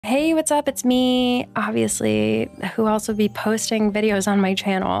Hey, what's up? It's me. Obviously, who else would be posting videos on my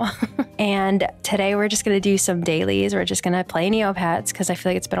channel? And today we're just going to do some dailies. We're just going to play Neopets because I feel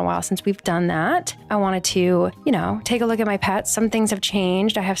like it's been a while since we've done that. I wanted to, take a look at my pets. Some things have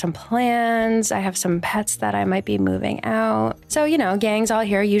changed. I have some plans. I have some pets that I might be moving out. So, gang's all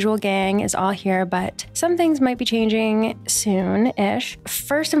here. Usual gang is all here, but some things might be changing soon-ish.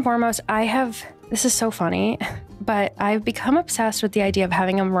 First and foremost, this is so funny, but I've become obsessed with the idea of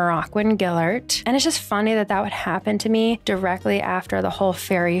having a Moroccan Gillert. And it's just funny that that would happen to me directly after the whole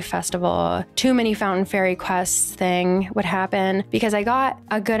fairy festival, too many fountain fairy quests thing would happen, because I got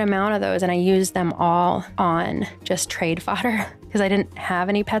a good amount of those and I used them all on just trade fodder because I didn't have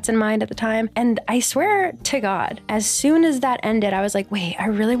any pets in mind at the time. And I swear to God, as soon as that ended, I was like, wait, I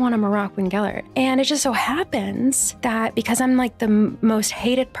really want a Moroccan Gillert. And it just so happens that because I'm like the most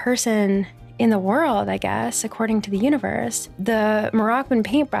hated person in the world, I guess, according to the universe, the Moroccan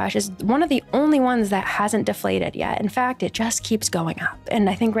paintbrush is one of the only ones that hasn't deflated yet. In fact, it just keeps going up. And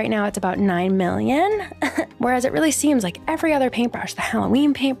I think right now it's about 9 million. Whereas it really seems like every other paintbrush, the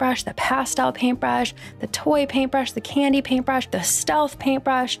Halloween paintbrush, the pastel paintbrush, the toy paintbrush, the candy paintbrush, the stealth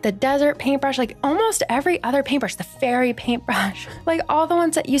paintbrush, the desert paintbrush, like almost every other paintbrush, the fairy paintbrush, like all the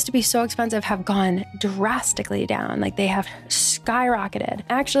ones that used to be so expensive have gone drastically down. Like they have skyrocketed.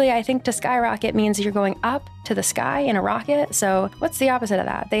 Actually, I think to skyrocket means you're going up to the sky in a rocket. So what's the opposite of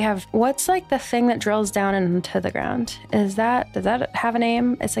that? They have, what's like the thing that drills down into the ground? Does that have a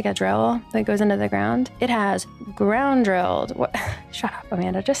name? It's like a drill that goes into the ground. It has ground drilled. What? Shut up,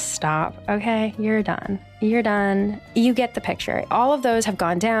 Amanda, just stop. Okay, you're done. You're done. You get the picture. All of those have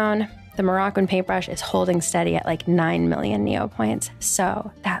gone down. The Moroccan paintbrush is holding steady at like 9 million Neo points. So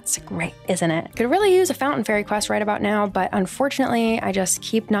that's great, isn't it? Could really use a fountain fairy quest right about now, but unfortunately, I just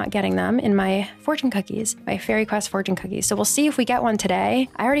keep not getting them in my fortune cookies, my fairy quest fortune cookies. So we'll see if we get one today.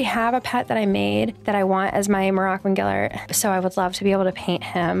 I already have a pet that I made that I want as my Moroccan Gillert. So I would love to be able to paint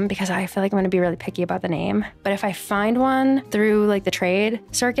him because I feel like I'm going to be really picky about the name. But if I find one through like the trade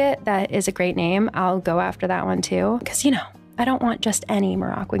circuit that is a great name, I'll go after that one too. Because I don't want just any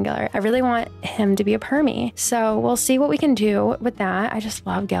Moroccan Gillert. I really want him to be a permie. So we'll see what we can do with that. I just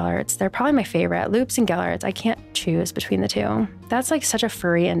love Gillerts. They're probably my favorite. Loops and Gillerts. I can't choose between the two. That's like such a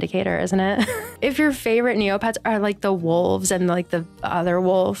furry indicator, isn't it? If your favorite Neopets are like the wolves and like the other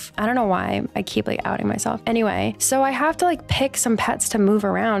wolf. I don't know why I keep like outing myself. Anyway, so I have to like pick some pets to move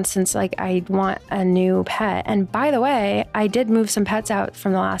around since like I want a new pet. And by the way, I did move some pets out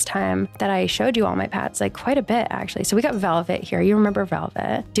from the last time that I showed you all my pets, like quite a bit actually. So we got Velvet here. You remember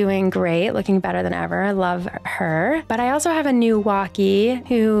Velvet? Doing great, looking better than ever. I love her. But I also have a new Walkie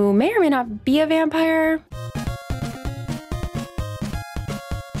who may or may not be a vampire.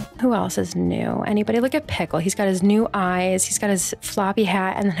 Who else is new? Anybody? Look at Pickle. He's got his new eyes. He's got his floppy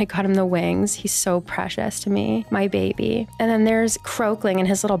hat, and then I got him the wings. He's so precious to me, my baby. And then there's Croakling in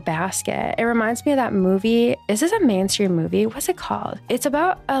his little basket. It reminds me of that movie. Is this a mainstream movie? What's it called? It's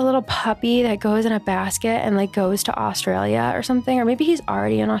about a little puppy that goes in a basket and like goes to Australia or something, or maybe he's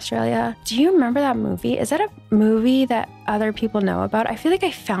already in Australia. Do you remember that movie? Is that a movie that other people know about? I feel like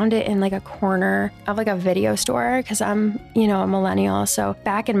I found it in like a corner of like a video store because I'm, a millennial. So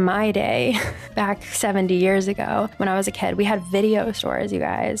back in my day, back 70 years ago when I was a kid, we had video stores, you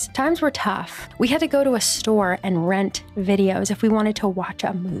guys. Times were tough. We had to go to a store and rent videos if we wanted to watch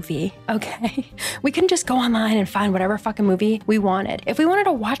a movie, okay? We couldn't just go online and find whatever fucking movie we wanted. If we wanted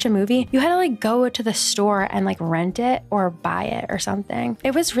to watch a movie, you had to like go to the store and like rent it or buy it or something.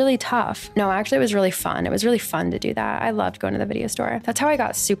 It was really tough. No, actually it was really fun. It was really fun to do that. I loved going to the video store. That's how I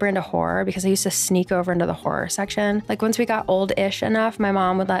got super into horror because I used to sneak over into the horror section. Like once we got old-ish enough, my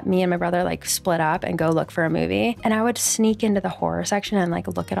mom would let me and my brother like split up and go look for a movie. And I would sneak into the horror section and like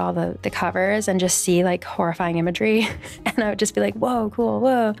look at all the covers and just see like horrifying imagery. And I would just be like, whoa, cool,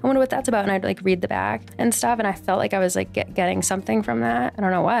 whoa. I wonder what that's about. And I'd like read the back and stuff. And I felt like I was like getting something from that. I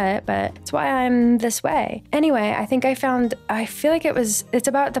don't know what, but it's why I'm this way. Anyway, I feel like it's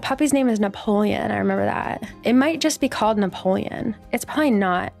about, the puppy's name is Napoleon. I remember that. It might just be called Napoleon. It's probably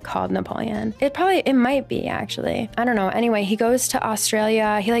not called Napoleon. It might be actually. I don't know. Anyway, he goes to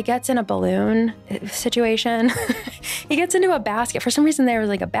Australia. He like gets in a balloon situation. He gets into a basket. For some reason, there was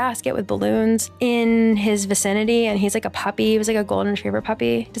like a basket with balloons in his vicinity, and he's like a puppy. He was like a golden retriever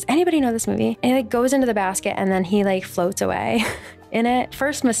puppy. Does anybody know this movie? And he like goes into the basket, and then he like floats away. in it.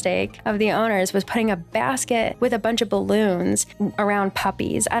 First mistake of the owners was putting a basket with a bunch of balloons around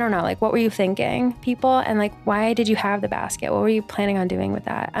puppies. I don't know, like what were you thinking, people? And like, why did you have the basket? What were you planning on doing with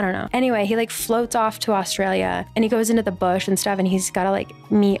that? I don't know. Anyway, he like floats off to Australia and he goes into the bush and stuff and he's got to like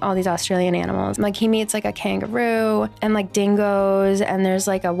meet all these Australian animals. Like he meets like a kangaroo and like dingoes and there's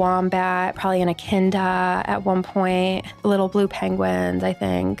like a wombat, probably an echidna at one point, little blue penguins, I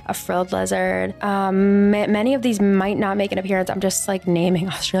think, a frilled lizard. Many of these might not make an appearance. I'm just like naming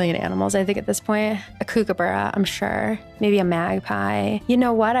Australian animals, I think at this point. A kookaburra, I'm sure. Maybe a magpie. You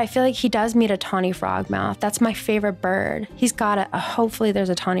know what? I feel like he does meet a tawny frogmouth. That's my favorite bird. He's got hopefully there's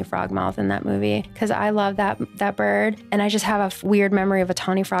a tawny frogmouth in that movie because I love that bird. And I just have a weird memory of a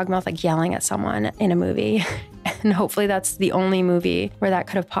tawny frogmouth like yelling at someone in a movie. And hopefully that's the only movie where that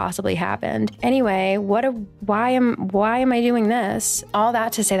could have possibly happened. Anyway, why am I doing this? All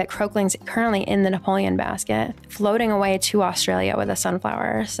that to say that Croakling's currently in the Napoleon basket, floating away to Australia with a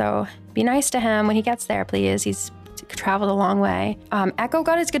sunflower. So be nice to him when he gets there, please. He's traveled a long way. Echo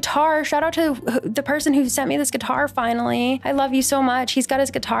got his guitar. Shout out to the person who sent me this guitar finally. I love you so much. He's got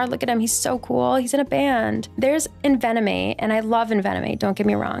his guitar. Look at him. He's so cool. He's in a band. There's Envenomate, and I love Envenomate, don't get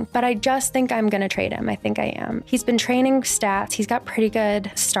me wrong, but I just think I'm gonna trade him. I think I am. He's been training stats. He's got pretty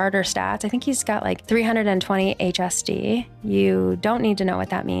good starter stats. I think he's got like 320 HSD. You don't need to know what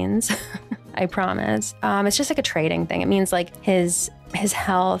that means. I promise. It's just like a trading thing. It means like his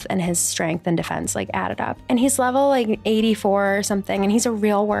health and his strength and defense like added up. And he's level like 84 or something, and he's a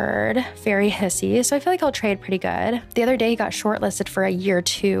real word, very hissy. So I feel like he'll trade pretty good. The other day he got shortlisted for a year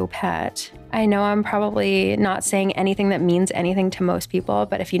 2 pet. I know I'm probably not saying anything that means anything to most people,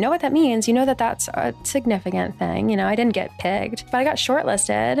 but if you know what that means, you know that that's a significant thing. You know, I didn't get picked, but I got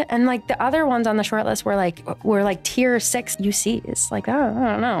shortlisted, and like the other ones on the shortlist were like tier 6 UCs. Like, oh,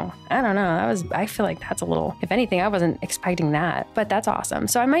 I don't know. I feel like that's a little, if anything, I wasn't expecting that, but that's awesome.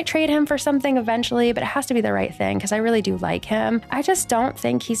 So I might trade him for something eventually, but it has to be the right thing because I really do like him. I just don't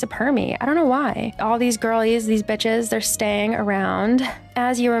think he's a permie. I don't know why. All these girlies, these bitches, they're staying around.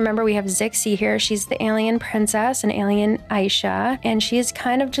 As you remember, we have Zixi here. She's the alien princess, an alien Aisha, and she's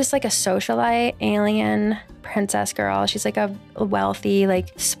kind of just like a socialite alien princess girl. She's like a wealthy, like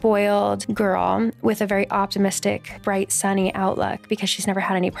spoiled girl with a very optimistic, bright, sunny outlook because she's never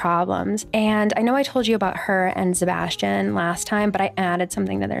had any problems. And I know I told you about her and Sebastian last time, but I added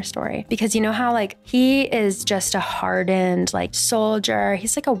something to their story because you know how like he is just a hardened like soldier.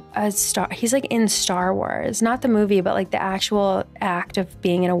 He's like a star. He's like in Star Wars, not the movie, but like the actual act of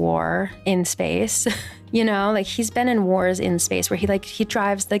being in a war in space. You know, like he's been in wars in space where he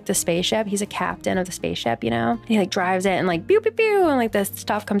drives like the spaceship. He's a captain of the spaceship, you know, and he like drives it and like pew, pew, pew, and like the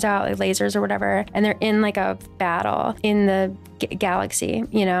stuff comes out like lasers or whatever. And they're in like a battle in the galaxy,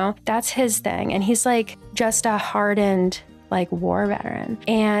 you know, that's his thing. And he's like just a hardened like war veteran.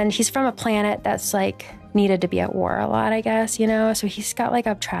 And he's from a planet that's like needed to be at war a lot, I guess, you know? So he's got like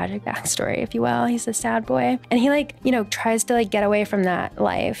a tragic backstory, if you will. He's a sad boy. And he like, you know, tries to like get away from that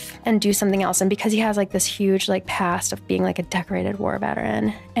life and do something else. And because he has like this huge like past of being like a decorated war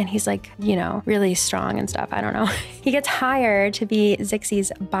veteran and he's like, you know, really strong and stuff, I don't know. He gets hired to be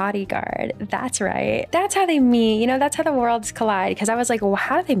Zixi's bodyguard. That's right. That's how they meet, you know, that's how the worlds collide. Because I was like, well,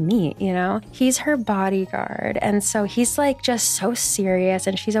 how do they meet, you know? He's her bodyguard. And so he's like just so serious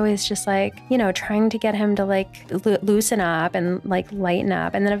and she's always just like, you know, trying to get him to like loosen up and like lighten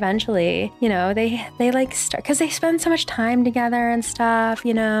up, and then eventually, you know, they like start because they spend so much time together and stuff,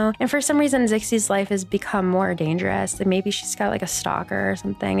 you know. And for some reason Zixi's life has become more dangerous, and maybe she's got like a stalker or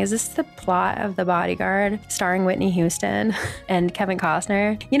something. Is this the plot of The Bodyguard starring Whitney Houston and Kevin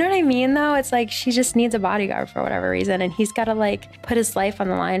Costner? You know what I mean though? It's like she just needs a bodyguard for whatever reason, and he's got to like put his life on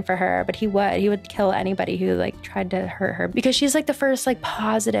the line for her, but he would kill anybody who like tried to hurt her because she's like the first like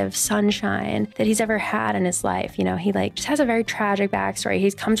positive sunshine that he's ever had in his life. You know, he like just has a very tragic backstory. He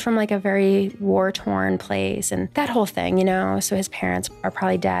comes from like a very war-torn place and that whole thing, you know, so his parents are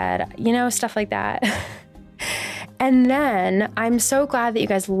probably dead, you know, stuff like that. And then I'm so glad that you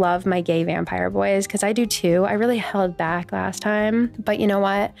guys love my gay vampire boys because I do too. I really held back last time, but you know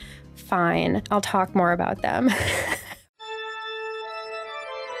what? Fine, I'll talk more about them.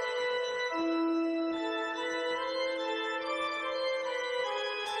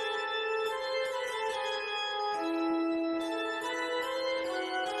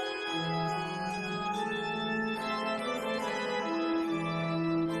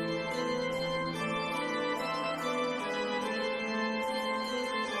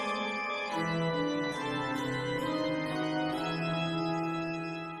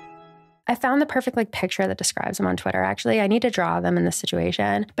 I found the perfect like picture that describes him on Twitter. Actually, I need to draw them in this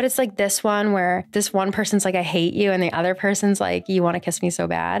situation, but it's like this one where this one person's like, I hate you. And the other person's like, you want to kiss me so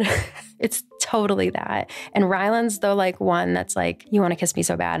bad. It's totally that. And Ryland's the like one that's like, you want to kiss me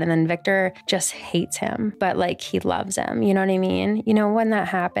so bad. And then Victor just hates him, but like he loves him. You know what I mean? You know, when that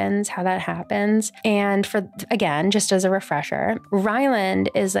happens, how that happens. And for, again, just as a refresher, Ryland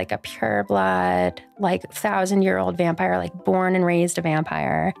is like a pure blood, like 1,000-year-old vampire, like born and raised a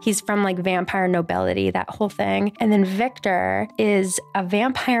vampire. He's from like vampire nobility, that whole thing. And then Victor is a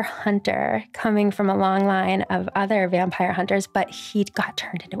vampire hunter coming from a long line of other vampire hunters, but he got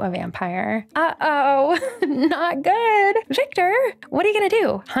turned into a vampire. Uh-oh, not good. Victor, what are you gonna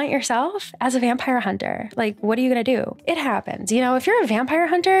do? Hunt yourself as a vampire hunter? Like, what are you gonna do? It happens. You know, if you're a vampire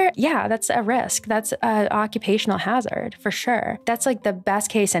hunter, yeah, that's a risk. That's an occupational hazard for sure. That's like the best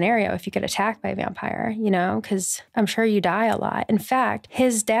case scenario if you get attacked by a vampire, you know, because I'm sure you die a lot. In fact,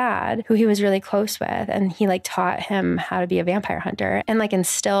 his dad, who he was really close with, and he like taught him how to be a vampire hunter and like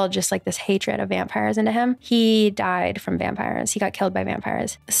instilled just like this hatred of vampires into him. He died from vampires. He got killed by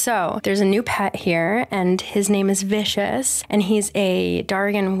vampires. So there's a new pet here and his name is Vicious and he's a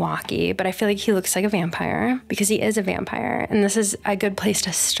Dargan Walkie, but I feel like he looks like a vampire because he is a vampire. And this is a good place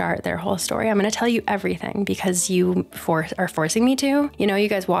to start their whole story. I'm going to tell you everything because you are forcing me to. You know, you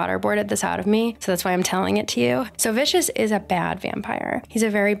guys waterboarded this out of me, so that's why I'm telling it to you. So Vicious is a bad vampire. He's a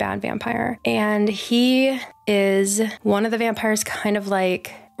very bad vampire. And he is one of the vampires kind of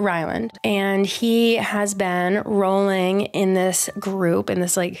like Ryland, and he has been rolling in this group, in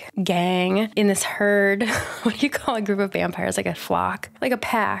this like gang, in this herd. What do you call a group of vampires? Like a flock, like a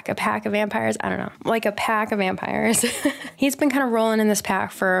pack of vampires. I don't know, like a pack of vampires. He's been kind of rolling in this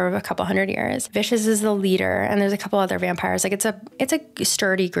pack for a couple hundred years. Vicious is the leader, and there's a couple other vampires. Like it's a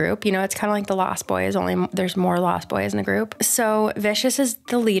sturdy group. You know, it's kind of like the Lost Boys, only there's more Lost Boys in the group. So Vicious is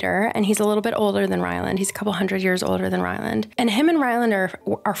the leader, and he's a little bit older than Ryland. He's a couple hundred years older than Ryland, and him and Ryland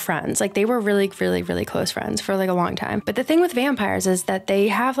are friends. Like they were really close friends for like a long time. But the thing with vampires is that they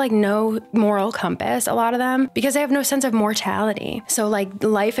have like no moral compass, a lot of them, because they have no sense of mortality. So like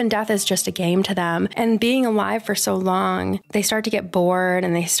life and death is just a game to them. And being alive for so long, they start to get bored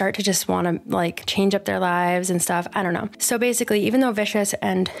and they start to just want to like change up their lives and stuff. I don't know. So basically, even though Vicious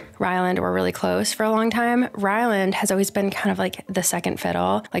and Ryland were really close for a long time, Ryland has always been kind of like the second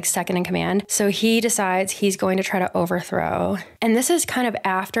fiddle, like second in command. So he decides he's going to try to overthrow. And this is kind of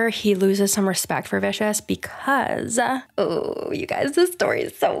after he loses some respect for Vicious because, oh, you guys, this story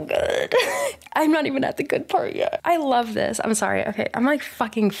is so good. I'm not even at the good part yet. I love this. I'm sorry. Okay, I'm like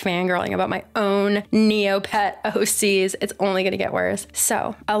fucking fangirling about my own neopet OCs. It's only gonna get worse.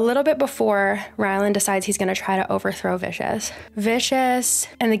 So a little bit before Ryland decides he's gonna try to overthrow Vicious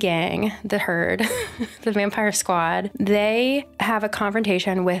and the gang, the herd, the vampire squad, they have a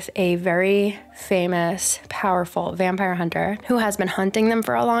confrontation with a very famous, powerful vampire hunter who has been hunting them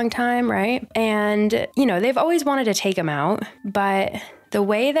for a long time, right? And, you know, they've always wanted to take him out, but the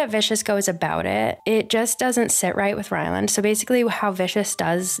way that Vicious goes about it, it just doesn't sit right with Ryland. So basically how Vicious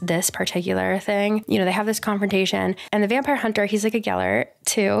does this particular thing, you know, they have this confrontation and the vampire hunter, he's like a Gellert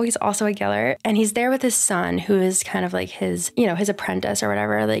too. He's also a Gellert and he's there with his son who is kind of like his, you know, his apprentice or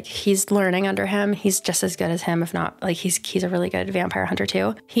whatever. Like he's learning under him. He's just as good as him, if not like he's a really good vampire hunter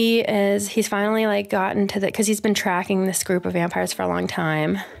too. He's finally like gotten to cause he's been tracking this group of vampires for a long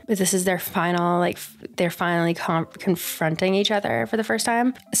time. But this is their final, like they're finally confronting each other for the first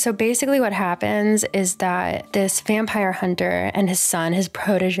time. So basically what happens is that this vampire hunter and his son, his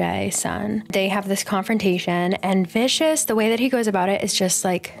protege son, they have this confrontation and Vicious, the way that he goes about it is just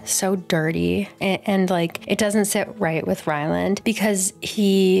like so dirty and like it doesn't sit right with Ryland because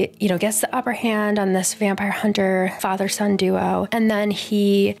he, you know, gets the upper hand on this vampire hunter father-son duo. And then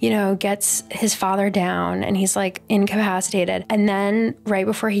he, you know, gets his father down and he's like incapacitated. And then right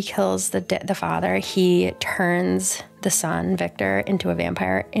before he kills the father, he turns the son, Victor, into a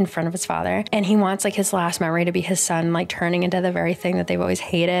vampire in front of his father. And he wants like his last memory to be his son, like turning into the very thing that they've always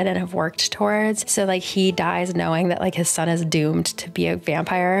hated and have worked towards. So like he dies knowing that like his son is doomed to be a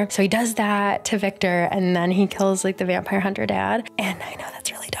vampire. So he does that to Victor and then he kills like the vampire hunter dad. And I know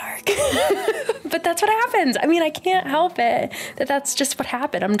that's really dark, but that's what happens. I mean, I can't help it that's just what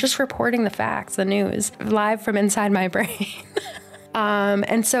happened. I'm just reporting the facts, the news, live from inside my brain.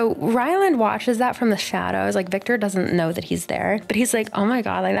 And so Ryland watches that from the shadows. Like Victor doesn't know that he's there, but he's like, oh my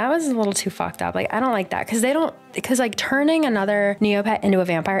God, like that was a little too fucked up. Like, I don't like that. Cause they don't because like turning another neopet into a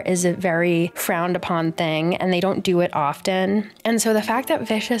vampire is a very frowned upon thing, and they don't do it often. And so the fact that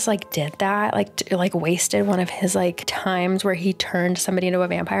Vicious like did that, like wasted one of his like times where he turned somebody into a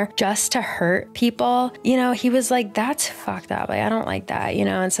vampire just to hurt people, you know, he was like, that's fucked up. Like, I don't like that, you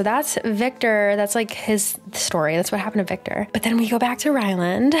know? And so that's Victor. That's like his story. That's what happened to Victor. But then we go back to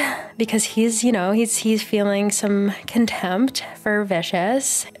Ryland because he's, you know, he's feeling some contempt for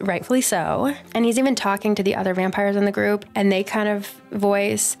Vicious, rightfully so. And he's even talking to the other vampires in the group, and they kind of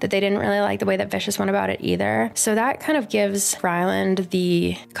voice that they didn't really like the way that Vicious went about it either. So that kind of gives Ryland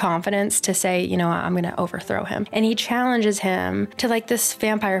the confidence to say, you know what, I'm going to overthrow him. And he challenges him to like this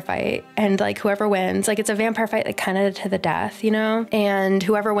vampire fight, and like whoever wins, like it's a vampire fight, like kind of to the death, you know, and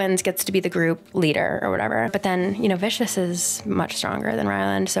whoever wins gets to be the group leader or whatever. But then, you know, Vicious is much stronger than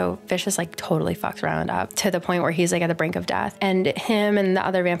Ryland. So Vicious like totally fucks Ryland up to the point where he's like at the brink of death, and him and the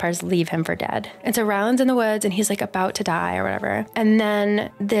other vampires leave him for dead. And so Ryland's in the woods and he's like about to die or whatever. And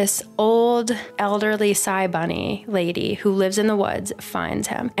then this old elderly Psy Bunny lady who lives in the woods finds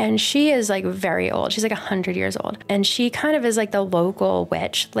him, and she is like very old. She's like 100 years old, and she kind of is like the local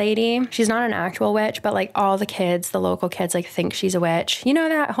witch lady. She's not an actual witch, but like all the kids, the local kids, like think she's a witch. You know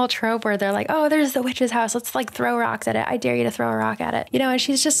that whole trope where they're like, oh, there's the witch's house, let's like throw rocks at it, I dare you to throw a rock at it, you know. And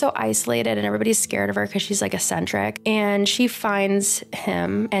she's just so isolated and everybody's scared of her because she's like eccentric. And she finds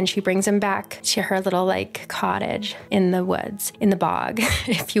him and she brings him back to her little like cottage in the woods, in the bog,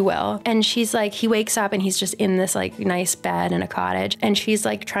 if you will. And she's like, he wakes up and he's just in this like nice bed in a cottage, and she's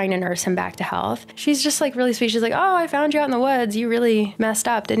like trying to nurse him back to health. She's just like really sweet. She's like, oh, I found you out in the woods, you really messed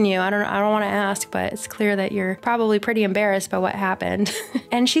up, didn't you? I don't want to ask, but it's clear that you're probably pretty embarrassed by what happened.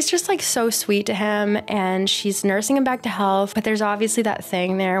 And she's just like so sweet to him, and she's nursing him back to health. But there's obviously that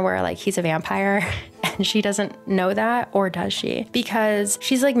thing there where like he's a vampire and she doesn't know that, or does she? Because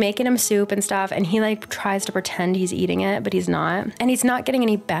she's like making him soup and stuff, and he like tries to pretend he's eating it, but he's not. And he's not getting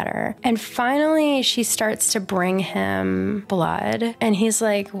any better. And finally she starts to bring him blood, and he's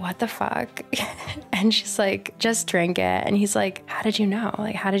like, what the fuck? And she's like, just drink it. And he's like, how did you know?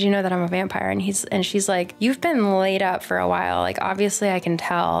 Like, how did you know that I'm a vampire? And she's like, you've been laid up for a while. Like, obviously I can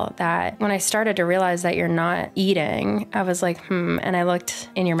tell that. When I started to realize that you're not eating, I was like, and I looked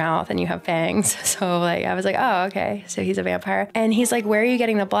in your mouth and you have fangs. So like, I was like, oh, okay. So he's a vampire. And he's like, where are you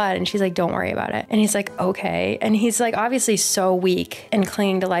getting the blood? And she's like, don't worry about it. And he's like, okay. And he's like, obviously so weak and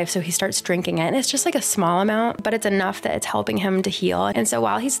clinging to life. So he starts drinking it. And it's just like a small amount, but it's enough that it's helping him to heal. And so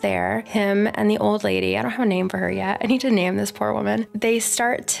while he's there, him and the old lady, I don't have a name for her yet, I need to name this poor woman, they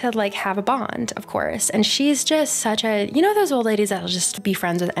start to like have a bond, of course. And she's just such a, you know, those old ladies that'll just be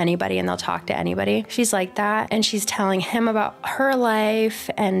friends with anybody and they'll talk to anybody. She's like that. And she's telling him about her life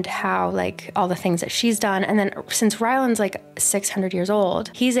and how like all the things that she's done. And then since Ryland's like 600 years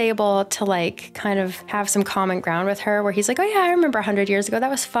old, he's able to like kind of have some common ground with her where he's like, oh yeah, I remember 100 years ago, that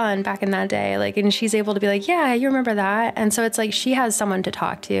was fun back in that day. Like, and she's able to be like, yeah, you remember that. And so it's like she has someone to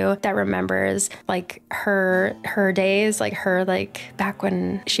talk to that remembers like her days, like her like back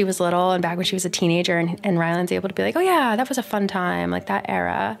when she was little and back when she was a teenager, and Ryland's able to be like, oh yeah, that was a fun time, like that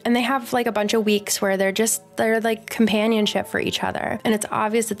era. And they have like a bunch of weeks where they're like companionship for each other. And it's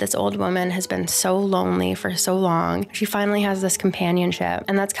obvious that this old woman has been so lonely for so long. She finally has this companionship,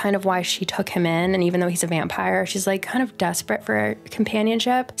 and that's kind of why she took him in. And even though he's a vampire, she's like kind of desperate for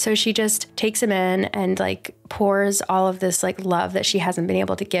companionship. So she just takes him in and like pours all of this like love that she hasn't been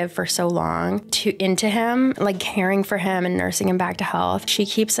able to give for so long into him, like caring for him and nursing him back to health. She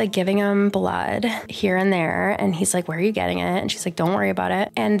keeps like giving him blood here and there, and he's like, where are you getting it? And she's like, don't worry about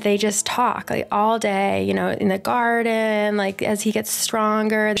it. And they just talk like all day, you know, in the garden, like as he gets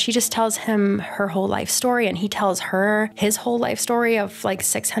stronger. She just tells him her whole life story, and he tells her his whole life story of like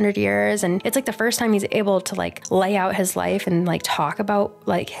 600 years. And it's like the first time he's able to like lay out his life and like talk about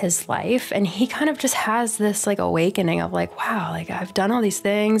like his life. And he kind of just has this like awakening of like, wow, like I've done all these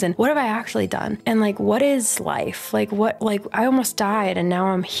things, and what have I actually done? And like, what is life? Like what, like I almost died and now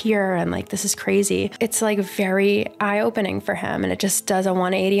I'm here, and like, this is crazy. It's like very eye-opening for him, and it just does a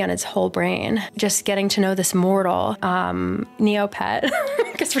 180 on his whole brain. Just getting to know this mortal neopet,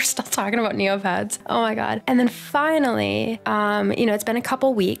 because we're still talking about neopets. Oh my God. And then finally, you know, it's been a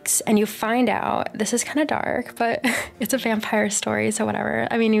couple weeks and you find out, this is kind of dark, but it's a vampire story, so whatever.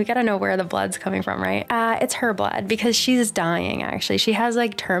 I mean, you gotta know where the blood's coming from, right? It's her blood, because she's dying actually. She has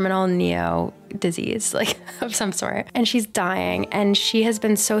like terminal neo disease, like of some sort, and she's dying, and she has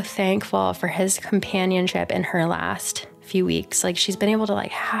been so thankful for his companionship in her last few weeks. Like she's been able to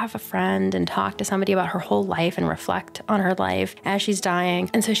like have a friend and talk to somebody about her whole life and reflect on her life as she's dying.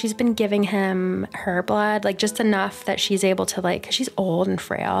 And so she's been giving him her blood, like just enough that she's able to like, 'cause she's old and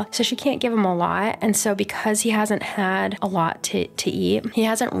frail, so she can't give him a lot. And so because he hasn't had a lot to eat, he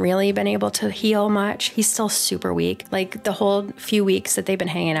hasn't really been able to heal much. He's still super weak. Like the whole few weeks that they've been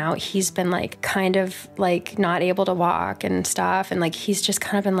hanging out, he's been like kind of like not able to walk and stuff. And like he's just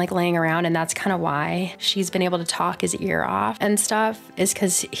kind of been like laying around, and that's kind of why she's been able to talk his ear off and stuff, is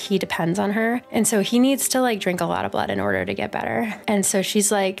because he depends on her. And so he needs to like drink a lot of blood in order to get better. And so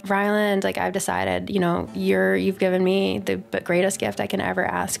she's like, Ryland, like I've decided, you know, you've given me the greatest gift I can ever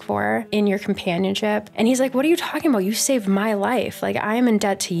ask for in your companionship. And he's like, what are you talking about? You saved my life. Like I am in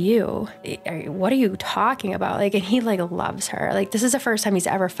debt to you. What are you talking about? Like, and he like loves her. Like this is the first time he's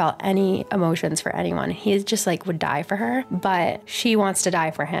ever felt any emotions for anyone. He just like would die for her, but she wants to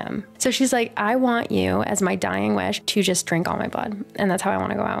die for him. So she's like, I want you as my dying wish to just drink all my blood. And that's how I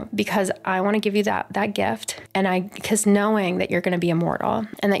want to go out, because I want to give you that gift. And because knowing that you're going to be immortal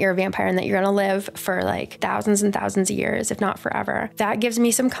and that you're a vampire and that you're going to live for like thousands and thousands of years, if not forever, that gives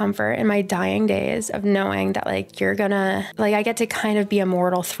me some comfort in my dying days of knowing that like you're gonna, like I get to kind of be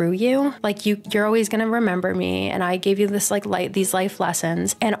immortal through you. Like you're always going to remember me. And I gave you this like these life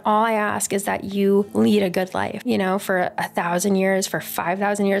lessons. And all I ask is that you lead a good life, you know, for 1,000 years, for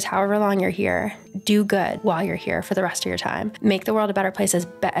 5,000 years, however long you're here. Do good while you're here for the rest of your time. Make the world a better place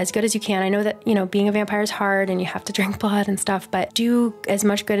as good as you can. I know that, you know, being a vampire is hard and you have to drink blood and stuff, but do as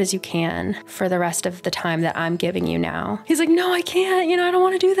much good as you can for the rest of the time that I'm giving you now. He's like, no, I can't, you know, I don't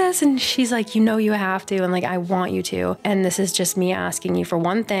want to do this. And she's like, you know, you have to. And like, I want you to. And this is just me asking you for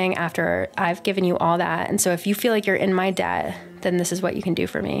one thing after I've given you all that. And so if you feel like you're in my debt, then this is what you can do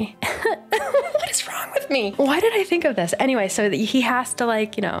for me. What is wrong with me? Why did I think of this? Anyway, so he has to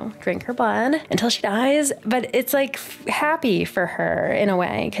like, you know, drink her blood until she dies. But it's like happy for her in a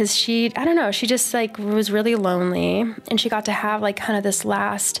way, because I don't know, she just like was really lonely, and she got to have like kind of this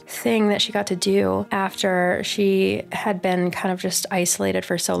last thing that she got to do after she had been kind of just isolated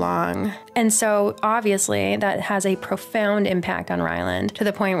for so long. And so obviously that has a profound impact on Ryland, to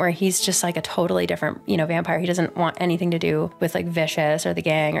the point where he's just like a totally different, you know, vampire. He doesn't want anything to do with like Vicious or the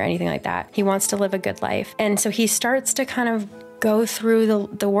gang or anything like that. He wants to live a good life. And so he starts to kind of go through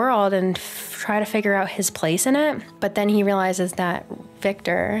the world and try to figure out his place in it. But then he realizes that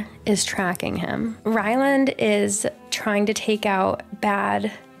Victor is tracking him. Ryland is trying to take out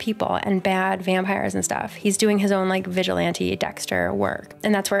bad people and bad vampires and stuff. He's doing his own like vigilante Dexter work.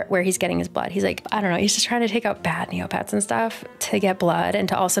 And that's where he's getting his blood. He's like, I don't know, he's just trying to take out bad neopets and stuff to get blood and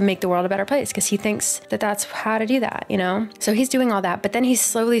to also make the world a better place, because he thinks that that's how to do that, you know? So he's doing all that, but then he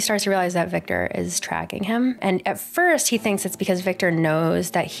slowly starts to realize that Victor is tracking him. And at first he thinks it's because Victor knows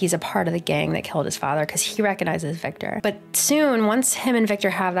that he's a part of the gang that killed his father, because he recognizes Victor. But soon, once him and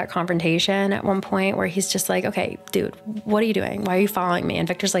Victor have that confrontation at one point where he's just like, okay, dude, what are you doing? Why are you following me? And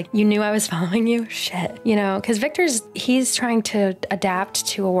Victor's like, you knew I was following you? Shit. You know, because he's trying to adapt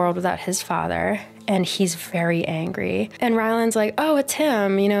to a world without his father, and he's very angry. And Ryland's like, oh, it's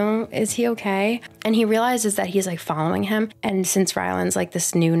him, you know, is he okay? And he realizes that he's like following him. And since Ryland's like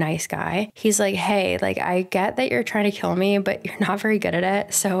this new nice guy, he's like, hey, like I get that you're trying to kill me, but you're not very good at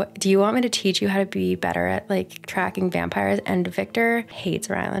it. So do you want me to teach you how to be better at like tracking vampires? And Victor hates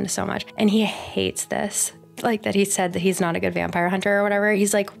Ryland so much. And he hates this. Like that he said that he's not a good vampire hunter or whatever.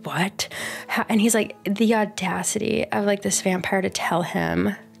 He's like, what? And he's like, the audacity of like this vampire to tell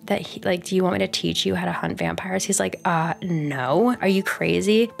him that he, like, do you want me to teach you how to hunt vampires? He's like, no, are you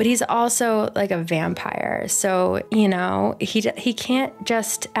crazy? But he's also like a vampire. So, you know, he can't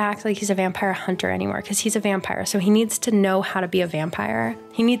just act like he's a vampire hunter anymore, because he's a vampire. So he needs to know how to be a vampire.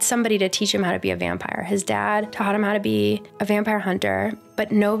 He needs somebody to teach him how to be a vampire. His dad taught him how to be a vampire hunter, but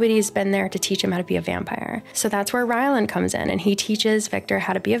nobody's been there to teach him how to be a vampire. So that's where Ryland comes in, and he teaches Victor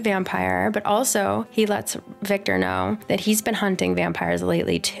how to be a vampire, but also he lets Victor know that he's been hunting vampires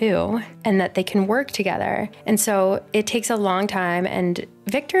lately too, and that they can work together. And so it takes a long time, and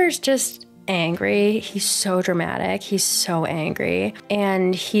Victor's just angry. He's so dramatic. He's so angry.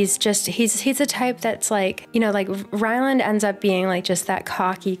 And he's the type that's like, you know, like Ryland ends up being like just that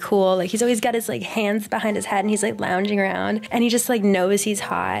cocky, cool, like he's always got his like hands behind his head and he's like lounging around and he just like knows he's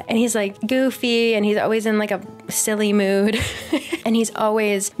hot and he's like goofy and he's always in like a silly mood. And he's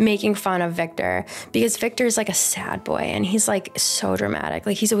always making fun of Victor because Victor's like a sad boy and he's like so dramatic.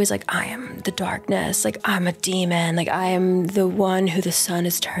 Like he's always like, I am the darkness. Like I'm a demon. Like I am the one who the sun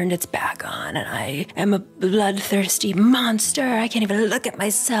has turned its back on. on and I am a bloodthirsty monster. I can't even look at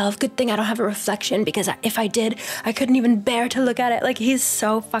myself. Good thing I don't have a reflection because if I did, I couldn't even bear to look at it. Like, he's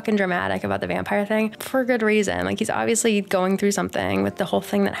so fucking dramatic about the vampire thing for good reason. Like, he's obviously going through something with the whole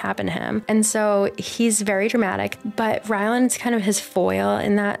thing that happened to him. And so he's very dramatic, but Ryland's kind of his foil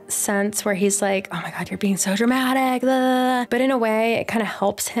in that sense where he's like, oh my God, you're being so dramatic. Blah. But in a way, it kind of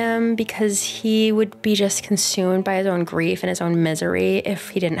helps him because he would be just consumed by his own grief and his own misery if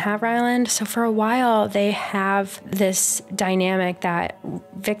he didn't have Ryland. So for a while, they have this dynamic that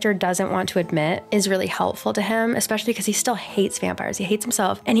Victor doesn't want to admit is really helpful to him, especially because he still hates vampires. He hates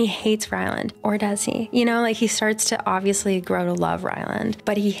himself and he hates Ryland. Or does he? You know, like, he starts to obviously grow to love Ryland,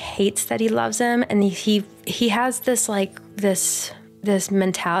 but he hates that he loves him. And he has this this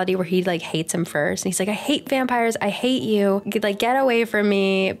mentality where he like hates him first. And he's like, I hate vampires. I hate you. Like, get away from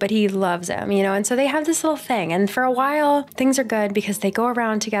me. But he loves him, you know? And so they have this little thing. And for a while, things are good because they go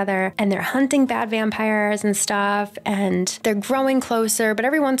around together and they're hunting bad vampires and stuff. And they're growing closer. But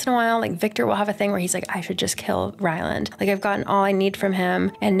every once in a while, like, Victor will have a thing where he's like, I should just kill Ryland. Like, I've gotten all I need from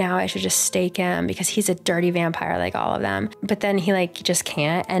him. And now I should just stake him because he's a dirty vampire like all of them. But then he like just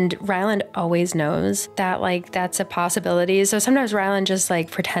can't. And Ryland always knows that like that's a possibility. So sometimes Ryland just like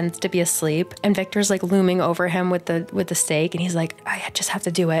pretends to be asleep and Victor's like looming over him with the stake and he's like, I just have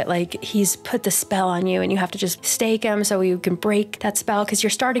to do it. Like, he's put the spell on you and you have to just stake him so you can break that spell because you're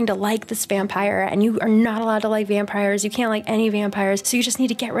starting to like this vampire and you are not allowed to like vampires. You can't like any vampires. So you just need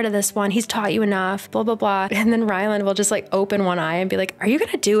to get rid of this one. He's taught you enough, blah, blah, blah. And then Ryland will just like open one eye and be like, are you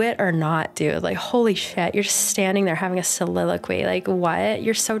gonna do it or not, dude? Like, holy shit, you're just standing there having a soliloquy. Like, what?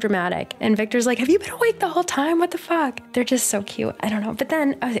 You're so dramatic. And Victor's like, have you been awake the whole time? What the fuck? They're just so cute. I don't know. But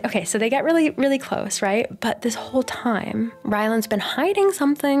then, okay, so they get really, really close, right? But this whole time, Ryland's been hiding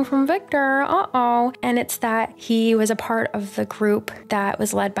something from Victor. Uh-oh. And it's that he was a part of the group that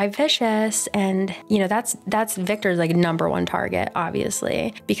was led by Vicious. And, you know, that's Victor's like #1 target,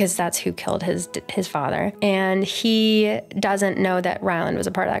 obviously, because that's who killed his father. And he doesn't know that Ryland was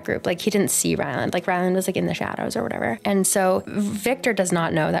a part of that group. Like, he didn't see Ryland. Like, Ryland was like in the shadows or whatever. And so Victor does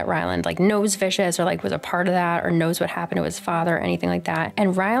not know that Ryland like knows Vicious or like was a part of that or knows what happened to his father or anything like that.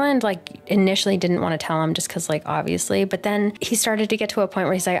 And Ryland like initially didn't want to tell him just because like obviously, but then he started to get to a point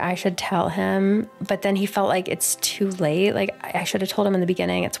where he's like, I should tell him. But then he felt like it's too late. Like, I should have told him in the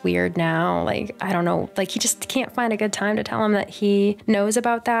beginning. It's weird now. Like, I don't know. Like, he just can't find a good time to tell him that he knows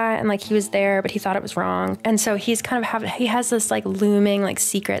about that. And like, he was there, but he thought it was wrong. And so he's kind of he has this like looming like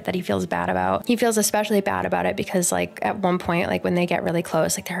secret that he feels bad about. He feels especially bad about it because like at one point, like when they get really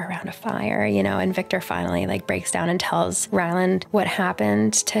close, like they're around a fire, you know, and Victor finally like breaks down and tells Ryland what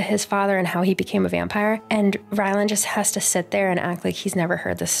happened to his father and how he became a vampire. And Ryland just has to sit there and act like he's never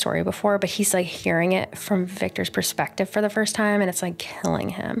heard this story before, but he's like hearing it from Victor's perspective for the first time and it's like killing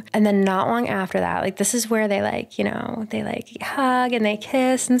him. And then not long after that, like this is where they like, you know, they like hug and they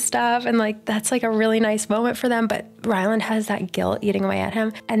kiss and stuff. And like, that's like a really nice moment for them. But Ryland has that guilt eating away at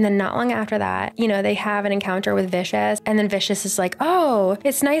him. And then not long after that, you know, they have an encounter with Vicious and then Vicious is like, oh,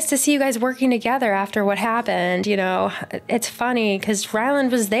 it's nice to see you guys working together after what happened. You know, it's funny because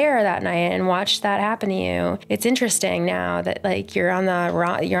Ryland was there that night and watched that happen to you. It's interesting now that like you're on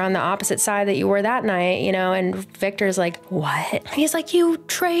the opposite side that you were that night, you know, and Victor's like, what? He's like, you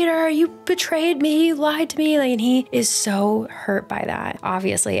traitor, you betrayed me, you lied to me. Like, and he is so hurt by that,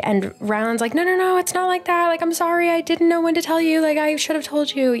 obviously. And Ryland's like, no, it's not like that. Like, I'm sorry, I didn't know when to tell you. Like, I should have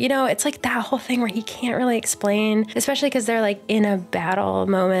told you. You know, it's like that whole thing where he can't really explain, especially because they're like in a battle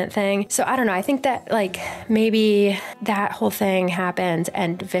moment thing. So I don't know. I think that like maybe that whole thing happens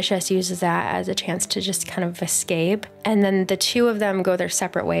and Vicious uses that as a chance to just kind of escape. And then the two of them go their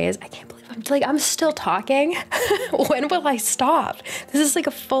separate ways. I can't believe I'm still talking. When will I stop? This is like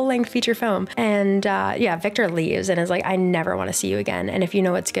a full-length feature film. And yeah, Victor leaves and is like, I never want to see you again. And if you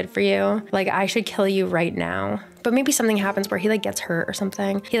know what's good for you, like I should kill you right now. But maybe something happens where he like gets hurt or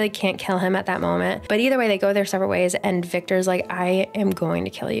something. He like can't kill him at that moment. But either way, they go their separate ways and Victor's like, I am going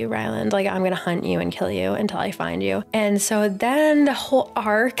to kill you, Ryland. Like, I'm gonna hunt you and kill you until I find you. And so then the whole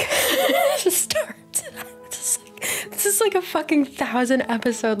arc just starts. This is like a fucking 1,000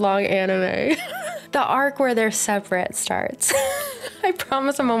 episode long anime. The arc where they're separate starts. I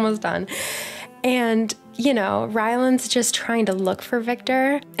promise I'm almost done. And you know, Ryland's just trying to look for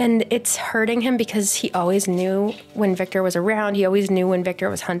Victor and it's hurting him because he always knew when Victor was around. He always knew when Victor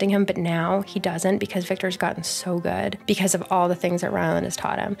was hunting him, but now he doesn't because Victor's gotten so good because of all the things that Ryland has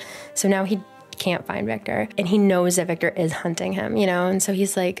taught him. So now he can't find Victor and he knows that Victor is hunting him, you know? And so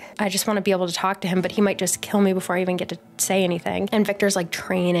he's like, I just want to be able to talk to him, but he might just kill me before I even get to say anything. And Victor's like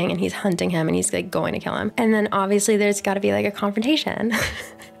training and he's hunting him and he's like going to kill him. And then obviously there's got to be like a confrontation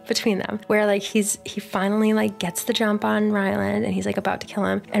between them, where like he finally like gets the jump on Ryland and he's like about to kill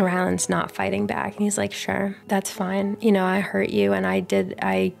him, and Ryland's not fighting back, and he's like, sure, that's fine. You know, I hurt you, and I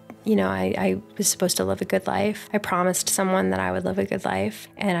was supposed to live a good life. I promised someone that I would live a good life,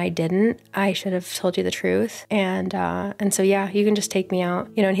 and I didn't. I should have told you the truth. And so, yeah, you can just take me out.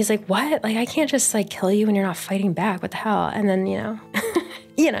 You know, and he's like, what? Like, I can't just like kill you when you're not fighting back. What the hell? And then, you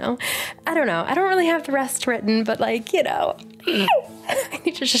know, I don't know. I don't really have the rest written, but like, you know, I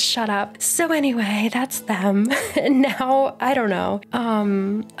need to just shut up. So anyway, that's them. And now, I don't know.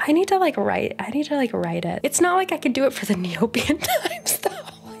 I need to write it. It's not like I could do it for the Neopian Times though.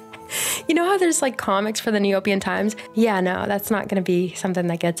 You know how there's like comics for the Neopian Times? Yeah, no, that's not going to be something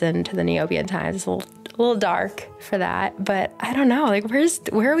that gets into the Neopian Times. It's a little dark for that, but I don't know. Like,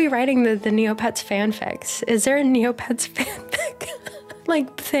 where are we writing the Neopets fanfics? Is there a Neopets fanfic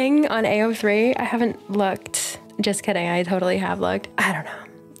like thing on AO3? I haven't looked. Just kidding. I totally have looked. I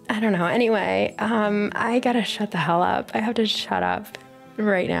don't know. Anyway, I gotta shut the hell up. I have to shut up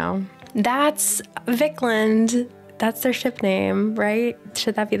right now. That's Vikland. That's their ship name, right?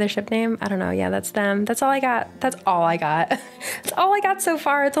 Should that be their ship name? I don't know. Yeah, that's them. That's all I got. That's all I got. That's all I got so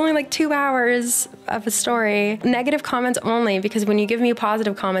far. It's only like 2 hours of a story. Negative comments only, because when you give me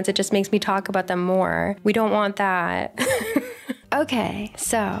positive comments, it just makes me talk about them more. We don't want that. Okay,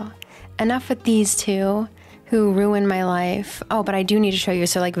 so enough with these two who ruined my life. Oh, but I do need to show you.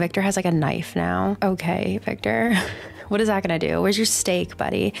 So like Victor has like a knife now. Okay, Victor. What is that gonna do? Where's your steak,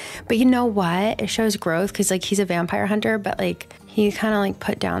 buddy? But you know what? It shows growth because like he's a vampire hunter, but like he kind of like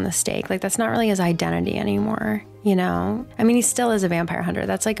put down the stake. Like that's not really his identity anymore, you know? I mean, he still is a vampire hunter.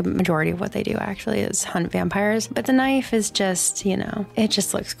 That's like a majority of what they do actually is hunt vampires. But the knife is just, you know, it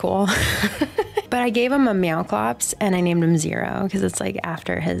just looks cool. But I gave him a Meowclops and I named him Zero because it's like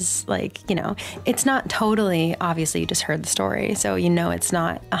after his, like, you know, it's not totally, obviously you just heard the story. So, you know, it's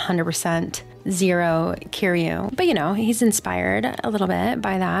not 100% Zero Kiryu, but you know, he's inspired a little bit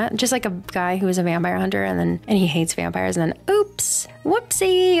by that. Just like a guy who is a vampire hunter and he hates vampires and then oops,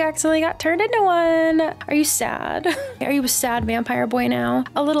 whoopsie, you accidentally got turned into one. Are you sad? Are you a sad vampire boy now?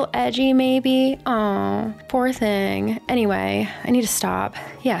 A little edgy maybe? Oh, poor thing. Anyway, I need to stop.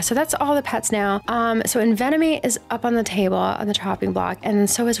 Yeah, so that's all the pets now. So Envenomate is up on the table on the chopping block, and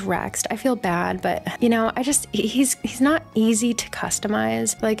so is Rex. I feel bad, but you know, he's not easy to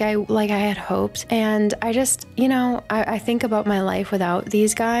customize like I had hoped. And I just, you know, I think about my life without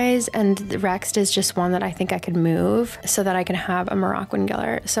these guys, and Rex is just one that I think I could move so that I can have a Moroccan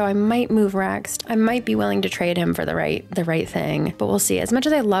Giller. So I might move Rex. I might be willing to trade him for the right thing, but we'll see. As much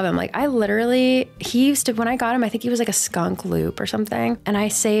as I love him, like he used to, when I got him, I think he was like a skunk loop or something. And I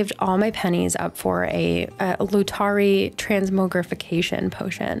saved all my pennies up for a Lutari transmogrification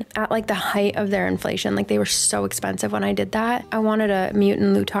potion at like the height of their inflation. Like they were so expensive when I did that. I wanted a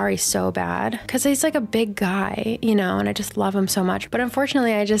mutant Lutari so bad because he's like a big guy, you know, and I just love him so much. But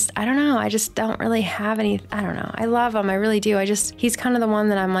unfortunately, I don't know. I just don't really have any, I don't know. I love him. I really do. He's kind of the one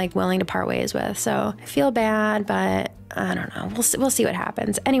that I'm like willing to part ways with. So I feel bad, but I don't know. We'll see what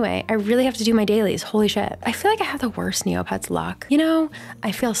happens. Anyway, I really have to do my dailies. Holy shit. I feel like I have the worst Neopets luck. You know,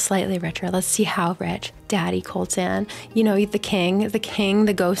 I feel slightly richer. Let's see how rich. Daddy Colton, you know, the king,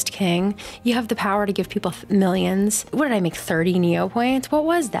 the ghost king. You have the power to give people millions. What did I make? 30 Neo points? What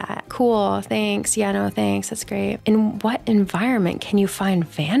was that? Cool. Thanks. Yeah, no, thanks. That's great. In what environment can you find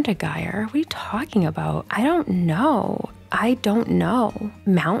Vandageyer? What are you talking about? I don't know.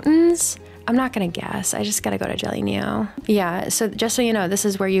 Mountains? I'm not gonna guess. I just gotta go to Jelly Neo. Yeah, so just so you know, this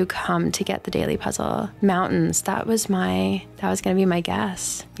is where you come to get the daily puzzle. Mountains, that was gonna be my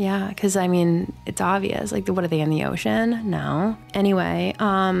guess. Yeah, because I mean, it's obvious. Like, what are they in the ocean? No. Anyway,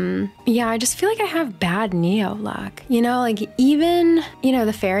 yeah, I just feel like I have bad Neo luck. You know, like even, you know,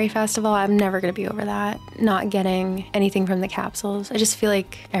 the Fairy Festival, I'm never gonna be over that. Not getting anything from the capsules. I just feel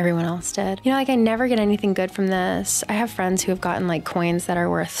like everyone else did. You know, like I never get anything good from this. I have friends who have gotten like coins that are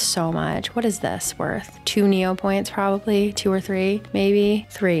worth so much. What is this worth? 2 Neo points probably, 2 or 3, maybe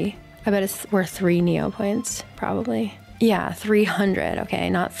 3. I bet it's worth 3 Neo points probably. Yeah, 300. Okay,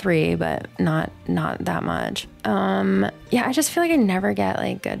 not 3, but not that much. Yeah, I just feel like I never get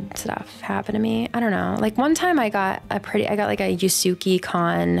like good stuff happen to me. I don't know. Like one time I got like a Yusuke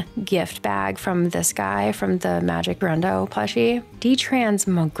Khan gift bag from this guy from the Magic Rondo plushie.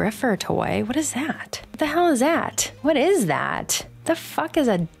 Detransmogrifer toy. What is that? What the hell is that? What is that? The fuck is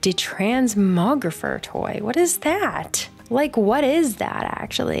a detransmographer toy? What is that? Like, what is that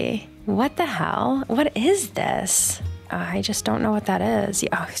actually? What the hell? What is this? I just don't know what that is.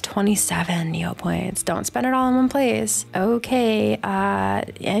 Oh, it's 27 Neo points. Don't spend it all in one place. Okay.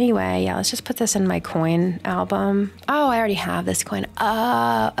 Anyway, yeah, let's just put this in my coin album. Oh, I already have this coin.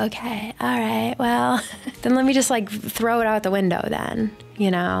 Oh, okay. All right. Well, then let me just like throw it out the window then,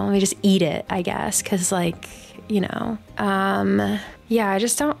 you know, let me just eat it, I guess. Cause like, you know, yeah, I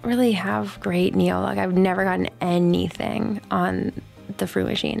just don't really have great Neo luck. I've never gotten anything on the fruit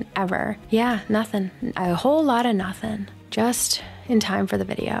machine ever. Yeah, nothing. A whole lot of nothing. Just in time for the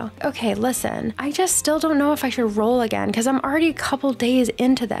video. Okay, listen, I just still don't know if I should roll again because I'm already a couple days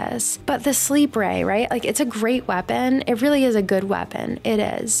into this. But the sleep ray, right? Like, it's a great weapon. It really is a good weapon. It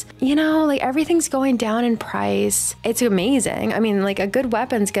is. You know, like, everything's going down in price. It's amazing. I mean, like, a good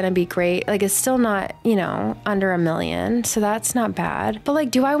weapon's gonna be great. Like, it's still not, you know, under $1 million, so that's not bad. But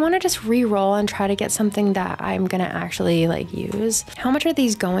like, do I want to just re-roll and try to get something that I'm gonna actually like use? How much are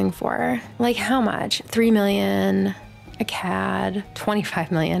these going for? Like, how much? 3 million. A CAD,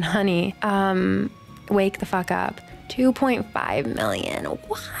 25 million, honey. Wake the fuck up. 2.5 million.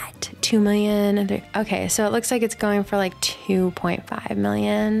 What? 2 million. Okay, so it looks like it's going for like 2.5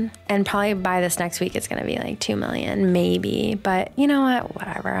 million. And probably by this next week, it's gonna be like 2 million, maybe. But you know what?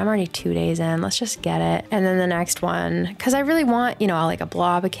 Whatever. I'm already 2 days in. Let's just get it. And then the next one, because I really want, you know, like a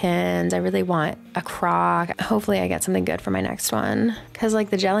Blobikins. I really want a Croc. Hopefully I get something good for my next one. Because like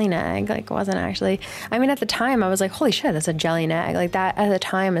the jelly neg, like wasn't actually, I mean, at the time I was like, holy shit, that's a jelly neg. Like that at the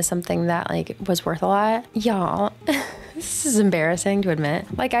time is something that like was worth a lot. Y'all. This is embarrassing to admit.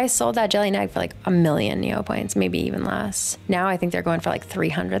 Like, I sold that jelly neg for like 1 million Neo points, maybe even less. Now I think they're going for like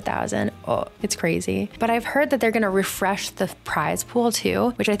 300,000. Oh, it's crazy. But I've heard that they're gonna refresh the prize pool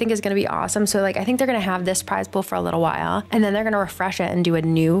too, which I think is gonna be awesome. So like, I think they're gonna have this prize pool for a little while, and then they're gonna refresh it and do a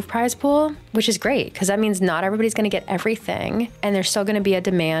new prize pool, which is great because that means not everybody's gonna get everything, and there's still gonna be a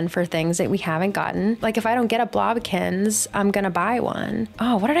demand for things that we haven't gotten. Like, if I don't get a Blobikins, I'm gonna buy one.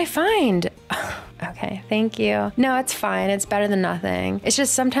 Oh, what did I find? Okay, thank you. No, it's fine. It's better than nothing. It's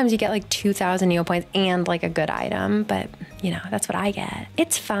just sometimes you get like 2,000 Neo points and like a good item, but you know, that's what I get.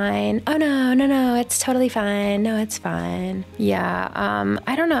 It's fine. Oh no, no, no, it's totally fine. No, it's fine. Yeah,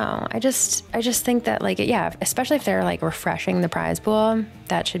 I don't know. I just think that like, yeah, especially if they're like refreshing the prize pool,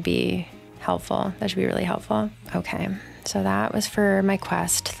 that should be helpful. That should be really helpful. Okay, so that was for my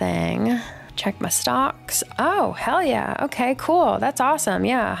quest thing. Check my stocks. Oh, hell yeah. Okay, cool. That's awesome.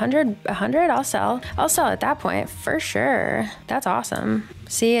 Yeah, 100, I'll sell. I'll sell at that point for sure. That's awesome.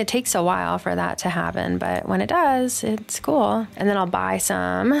 See, it takes a while for that to happen, but when it does, it's cool. And then I'll buy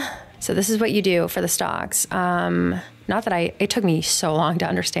some. So this is what you do for the stocks. Not that it took me so long to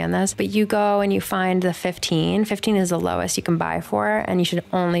understand this, but you go and you find the 15. 15 is the lowest you can buy for, and you should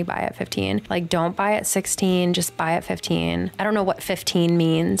only buy at 15. Like, don't buy at 16, just buy at 15. I don't know what 15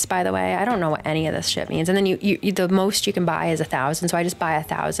 means, by the way. I don't know what any of this shit means. And then you the most you can buy is 1,000. So I just buy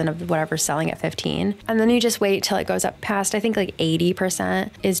 1,000 of whatever's selling at 15. And then you just wait till it goes up past, I think like 80%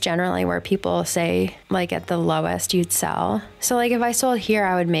 is generally where people say like at the lowest you'd sell. So like if I sold here,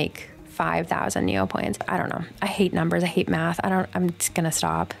 I would make 5,000 Neo points. I don't know. I hate numbers. I hate math. I'm just gonna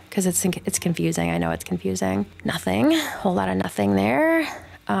stop because it's confusing. I know it's confusing. Nothing. Whole lot of nothing there.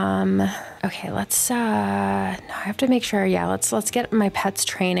 Okay, let's, no, I have to make sure, yeah, let's get my pets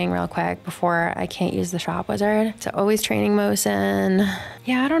training real quick before I can't use the shop wizard. So always training Mosin.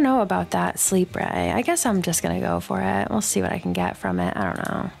 Yeah, I don't know about that sleep ray. I guess I'm just gonna go for it. We'll see what I can get from it. I don't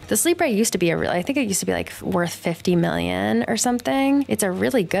know. The sleep ray used to be I think it used to be like worth 50 million or something. It's a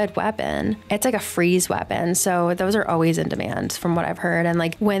really good weapon. It's like a freeze weapon. So those are always in demand from what I've heard. And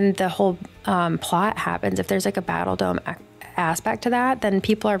like when the whole plot happens, if there's like a battle dome aspect to that, then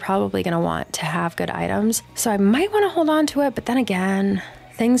people are probably going to want to have good items. So I might want to hold on to it, but then again,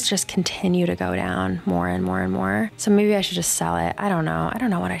 things just continue to go down more and more and more. So maybe I should just sell it. I don't know. I don't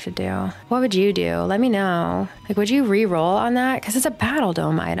know what I should do. What would you do? Let me know. Like, would you re-roll on that? Because it's a battle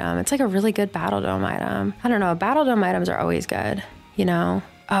dome item. It's like a really good battle dome item. I don't know. Battle dome items are always good, you know?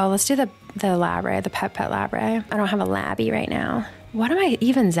 Oh, let's do the lab ray, the pet lab ray. I don't have a labby right now. What am I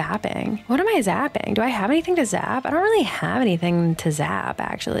even zapping? What am I zapping? Do I have anything to zap? I don't really have anything to zap,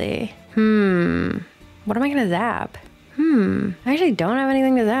 actually. What am I gonna zap? I actually don't have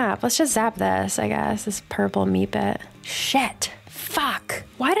anything to zap. Let's just zap this, I guess. This purple meepit. Shit. Fuck.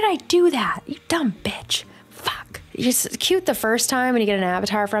 Why did I do that? You dumb bitch. Fuck. It's cute the first time when you get an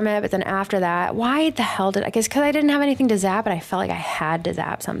avatar from it, but then after that, why the hell did I guess because I didn't have anything to zap and I felt like I had to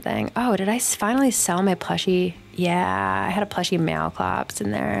zap something. Oh, did I finally sell my plushie? Yeah, I had a plushie Malclops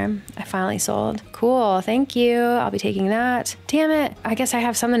in there. I finally sold. Cool, thank you. I'll be taking that. Damn it, I guess I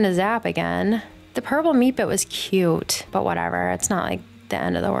have something to zap again. The purple meepit was cute, but whatever. It's not like the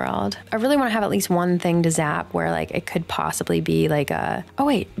end of the world. I really want to have at least one thing to zap where like it could possibly be like a, oh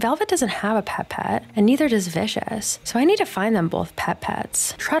wait, Velvet doesn't have a pet and neither does Vicious. So I need to find them both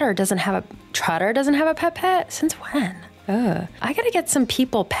pets. Trotter doesn't have a pet? Since when? Ugh. I gotta get some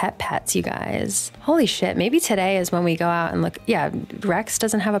people pets, you guys. Holy shit. Maybe today is when we go out and look. Yeah, Rex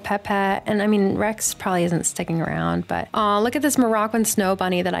doesn't have a pet. And I mean, Rex probably isn't sticking around, but look at this Moroccan snow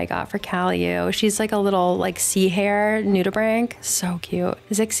bunny that I got for Callie. She's like a little like sea hare nudibranch. So cute.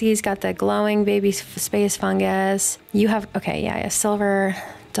 Zixie's got the glowing baby space fungus. You have, okay, yeah, a silver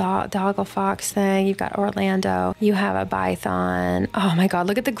doggle fox thing. You've got Orlando. You have a Python. Oh my God,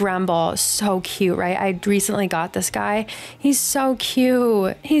 look at the Grumble. So cute, right? I recently got this guy. He's so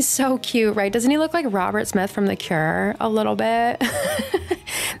cute. He's so cute, right? Doesn't he look like Robert Smith from The Cure a little bit?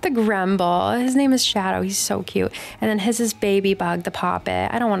 The Grumble. His name is Shadow. He's so cute. And then his is Baby Bug, the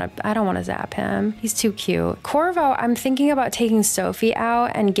Poppet. I don't want to zap him. He's too cute. Corvo, I'm thinking about taking Sophie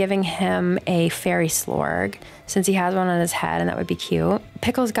out and giving him a fairy slorg, since he has one on his head, and that would be cute.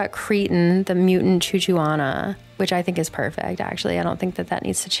 Pickle's got Cretan, the mutant Chuchuana, which I think is perfect, actually. I don't think that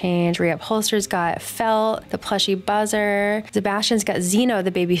needs to change. Rhea Upholster's got Felt, the plushy buzzer. Sebastian's got Xeno,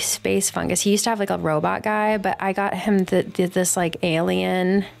 the baby space fungus. He used to have like a robot guy, but I got him this like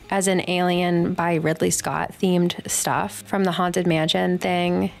alien, as in Alien by Ridley Scott themed stuff from the Haunted Mansion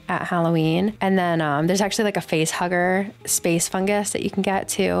thing at Halloween. And then there's actually like a face hugger space fungus that you can get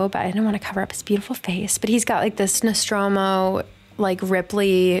too, but I didn't want to cover up his beautiful face. But he's got like this Nostromo like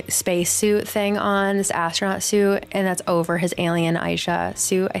Ripley spacesuit thing on, this astronaut suit, and that's over his alien Aisha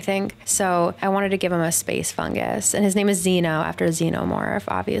suit, I think. So I wanted to give him a space fungus, and his name is Xeno, after a xenomorph,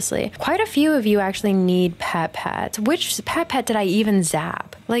 obviously. Quite a few of you actually need pets. Which pet did I even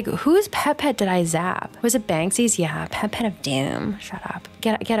zap? Like, whose pet did I zap? Was it Banksy's? Yeah, pet of doom. Shut up.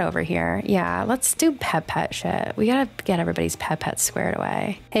 Get over here. Yeah, let's do pet shit. We gotta get everybody's pets squared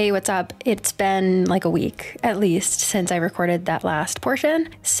away. Hey, what's up? It's been like a week, at least, since I recorded that last portion.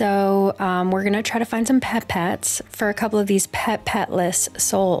 So we're gonna try to find some pets for a couple of these petless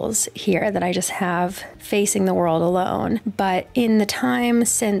souls here that I just have facing the world alone. But in the time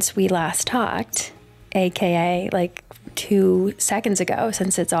since we last talked, aka like 2 seconds ago,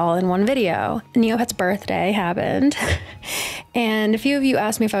 since it's all in one video, Neopet's birthday happened. And a few of you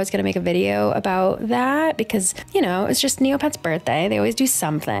asked me if I was going to make a video about that because, you know, it's just Neopet's birthday. They always do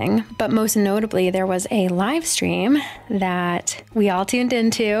something. But most notably, there was a live stream that we all tuned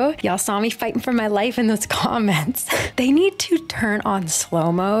into. Y'all saw me fighting for my life in those comments. They need to turn on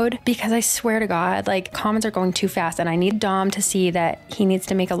slow mode because I swear to God, like, comments are going too fast and I need Dom to see that he needs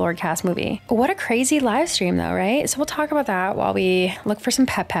to make a Lordcast movie. What a crazy live stream though, right? So we'll talk about that while we look for some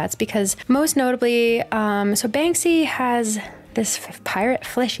pets because most notably, so Banksy has this pirate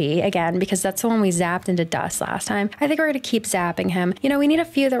Flishy again, because that's the one we zapped into dust last time. I think we're gonna keep zapping him. You know, we need a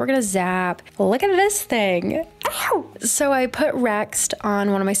few that we're gonna zap. Look at this thing. Ow! So I put Rexed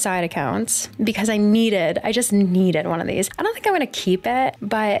on one of my side accounts because I just needed one of these. I don't think I'm gonna keep it,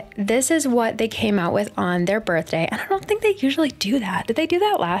 but this is what they came out with on their birthday. And I don't think they usually do that. Did they do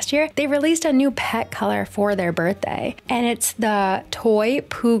that last year? They released a new pet color for their birthday, and it's the toy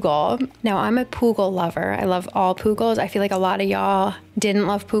Poogle. Now, I'm a Poogle lover. I love all Poogles. I feel like a lot of y'all didn't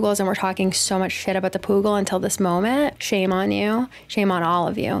love Poogles and we're talking so much shit about the Poogle until this moment. Shame on you. Shame on all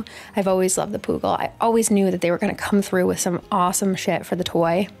of you. I've always loved the Poogle. I always knew that they were going to come through with some awesome shit for the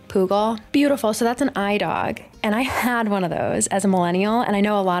toy Poogle. Beautiful. So that's an iDog. And I had one of those as a millennial, and I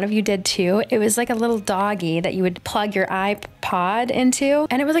know a lot of you did too. It was like a little doggy that you would plug your iPod into,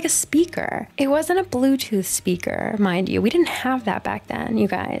 and it was like a speaker. It wasn't a Bluetooth speaker, mind you. We didn't have that back then, you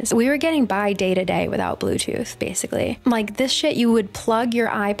guys. We were getting by day to day without Bluetooth, basically. Like this shit, you would plug your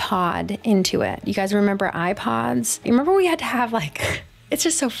iPod into it. You guys remember iPods? You remember we had to have like... It's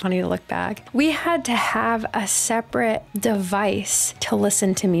just so funny to look back. We had to have a separate device to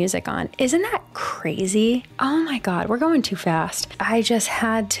listen to music on. Isn't that crazy? Oh my God, we're going too fast. I just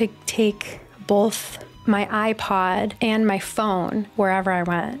had to take both my iPod and my phone wherever I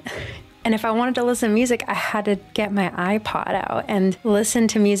went. And if I wanted to listen to music, I had to get my iPod out and listen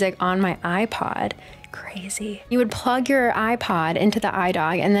to music on my iPod. Crazy. You would plug your iPod into the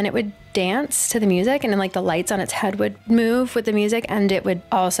iDog and then it would dance to the music, and then like the lights on its head would move with the music, and it would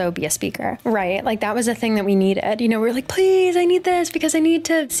also be a speaker, right? Like that was a thing that we needed. You know, we were like, please, I need this because I need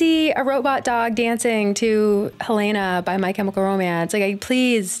to see a robot dog dancing to Helena by My Chemical Romance. Like,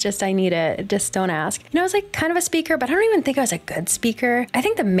 please, just I need it. Just don't ask. You know, it was like kind of a speaker, but I don't even think I was a good speaker. I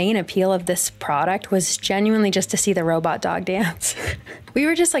think the main appeal of this product was genuinely just to see the robot dog dance. We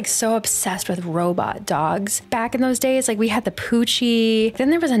were just like so obsessed with robot dogs back in those days. Like we had the Poochie. Then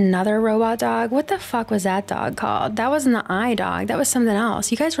there was another robot dog. What the fuck was that dog called? That wasn't the eye dog. That was something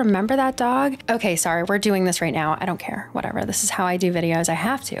else. You guys remember that dog? Okay, sorry, we're doing this right now. I don't care. Whatever. This is how I do videos. I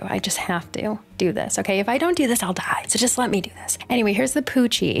have to. I just have to do this. Okay, if I don't do this, I'll die. So just let me do this. Anyway, here's the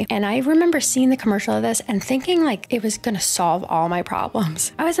Poochie. And I remember seeing the commercial of this and thinking like it was gonna solve all my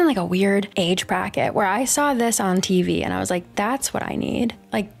problems. I was in like a weird age bracket where I saw this on TV and I was like, that's what I need.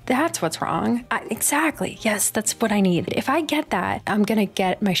 Like, that's what's wrong. Exactly. Yes, that's what I need. If I get that, I'm gonna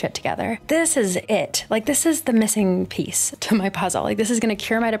get my shit together. This is it. Like, this is the missing piece to my puzzle. Like, this is gonna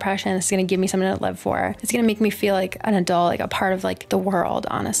cure my depression. It's gonna give me something to live for. It's gonna make me feel like an adult, like a part of like the world,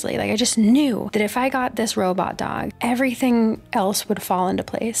 honestly. Like, I just knew that if I got this robot dog, everything else would fall into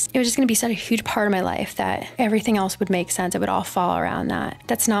place. It was just gonna be such a huge part of my life that everything else would make sense. It would all fall around that.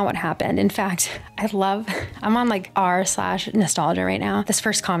 That's not what happened. In fact, I'm on like r/nostalgia right now. This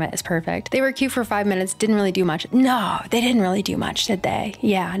first comment is perfect. They were cute for 5 minutes, didn't really do much. No, they didn't really do much, did they?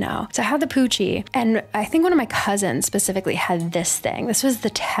 Yeah, no. So I had the Poochie, and I think one of my cousins specifically had this thing. This was the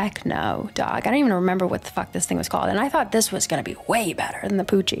Techno dog. I don't even remember what the fuck this thing was called, and I thought this was gonna be way better than the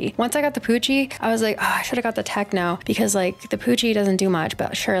Poochie. Once I got the Poochie, I was like, oh, I should have got the Techno, because like the Poochie doesn't do much,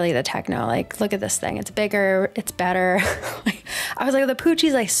 but surely the Techno, like, look at this thing. It's bigger, it's better. I was like, the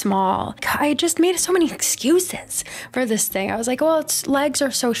Poochie's like small. I just made so many excuses for this thing. I was like, well, its legs are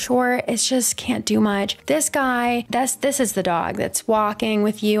so short, it's just can't do much. This guy, this is the dog that's walking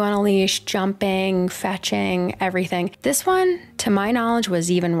with you on a leash, jumping, fetching, everything. This one, to my knowledge, was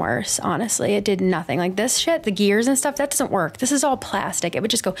even worse, honestly. It did nothing. Like this shit, the gears and stuff, that doesn't work. This is all plastic. It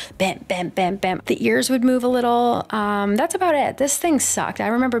would just go bam, bam, bam, bam. The ears would move a little. That's about it. This thing sucked. I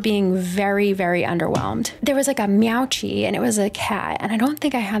remember being very, very underwhelmed. There was like a Meowchi, and it was a cat, and I don't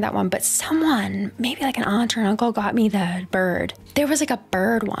think I had that one, but someone, maybe like an aunt or an uncle, got me the bird. There was like a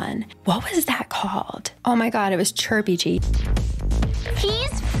bird one. What was that called? Oh my God, it was Chirpy G.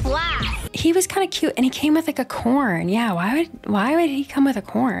 He's flat. He was kind of cute, and he came with like a corn. Yeah, why would he come with a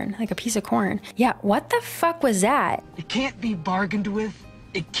corn? Like a piece of corn. Yeah, what the fuck was that? It can't be bargained with.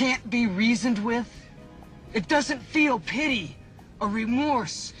 It can't be reasoned with. It doesn't feel pity or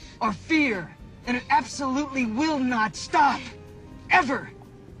remorse or fear, and it absolutely will not stop. Ever.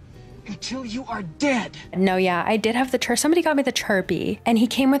 Until you are dead. No, yeah, I did have the somebody got me the Chirpy, and he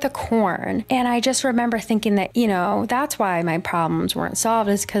came with a corn. And I just remember thinking that, you know, that's why my problems weren't solved,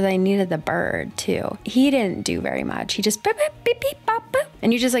 is because I needed the bird too. He didn't do very much. He just beep, beep, beep, beep, bop, boop.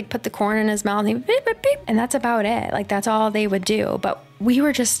 And you just like put the corn in his mouth and he beep, beep, beep. And that's about it. Like that's all they would do. But we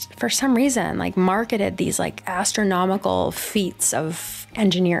were just, for some reason, like marketed these like astronomical feats of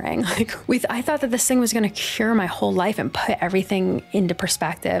engineering. Like I thought that this thing was gonna cure my whole life and put everything into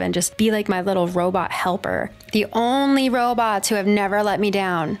perspective and just be like my little robot helper. The only robots who have never let me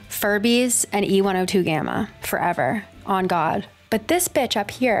down, Furbies and E102 Gamma, forever, on God. But this bitch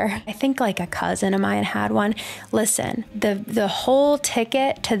up here, I think like a cousin of mine had one. Listen, the whole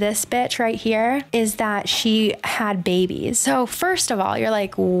ticket to this bitch right here is that she had babies. So first of all, you're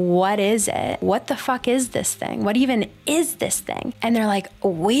like, what is it? What the fuck is this thing? What even is this thing? And they're like,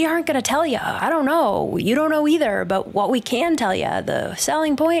 we aren't gonna tell you. I don't know. You don't know either. But what we can tell you, the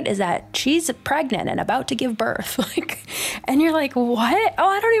selling point is that she's pregnant and about to give birth. Like, and you're like, what? Oh,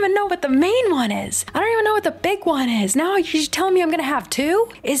 I don't even know what the main one is. I don't even know what the big one is. Now you're telling me I'm gonna have two?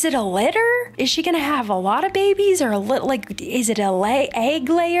 Is it a litter? Is she gonna have a lot of babies, or is it a egg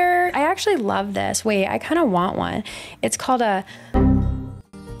layer? I actually love this. Wait, I kind of want one. It's called a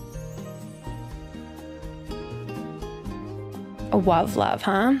love,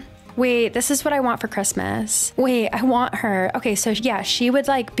 huh? Wait, this is what I want for Christmas. Wait, I want her. Okay, so yeah, she would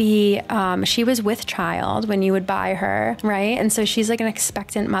like be, she was with child when you would buy her, right? And so she's like an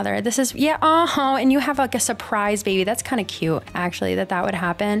expectant mother. This is, yeah, and you have like a surprise baby. That's kind of cute, actually, that would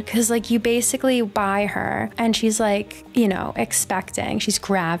happen. Because like you basically buy her and she's like, you know, expecting. She's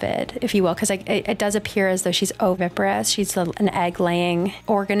gravid, if you will, because like, it does appear as though she's oviparous. She's an egg-laying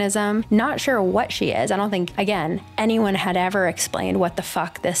organism. Not sure what she is. I don't think, again, anyone had ever explained what the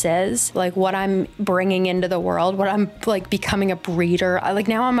fuck this is. Like what I'm bringing into the world, what I'm like becoming a breeder. Like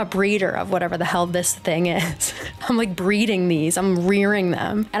now I'm a breeder of whatever the hell this thing is. I'm like breeding these, I'm rearing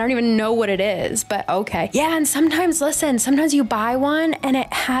them. I don't even know what it is, but okay. Yeah, and sometimes, listen, sometimes you buy one and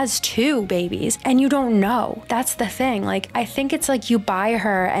it has two babies and you don't know. That's the thing. Like I think it's like you buy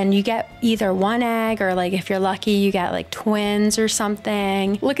her and you get either one egg, or like if you're lucky, you get like twins or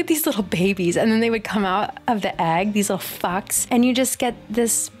something. Look at these little babies, and then they would come out of the egg, these little fucks, and you just get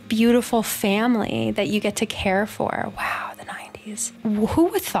this beautiful family that you get to care for. Wow, the 90s. days. Who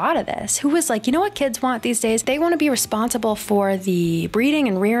would thought of this? Who was like, you know what kids want these days? They want to be responsible for the breeding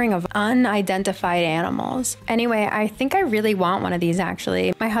and rearing of unidentified animals. Anyway, I think I really want one of these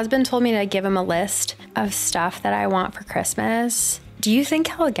actually. My husband told me to give him a list of stuff that I want for Christmas. Do you think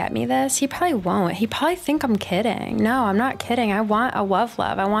he'll get me this? He probably won't. He probably think I'm kidding. No, I'm not kidding. I want a wuv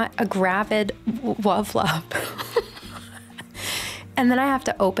love. I want a gravid wuv love. And then I have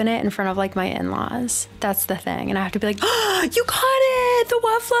to open it in front of like my in-laws. That's the thing. And I have to be like, oh, you got it, the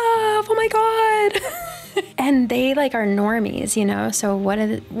wuv love. Oh my God. And they like are normies, you know? So what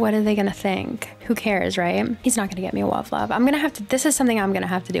are they gonna think? Who cares, right? He's not gonna get me a wuv love. I'm gonna have to, this is something I'm gonna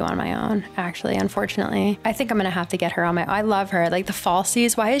have to do on my own, actually, unfortunately. I think I'm gonna have to get her on my, I love her. Like the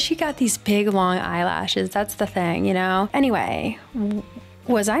falsies, why has she got these big long eyelashes? That's the thing, you know? Anyway,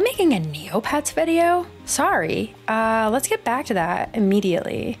 was I making a Neopets video? Sorry. Let's get back to that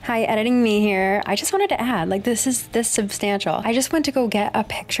immediately. Hi, editing me here. I just wanted to add, like, this is this substantial. I just went to go get a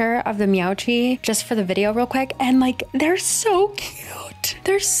picture of the Meowchi just for the video real quick, and like, they're so cute.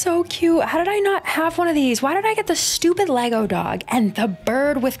 They're so cute. How did I not have one of these? Why did I get the stupid Lego dog and the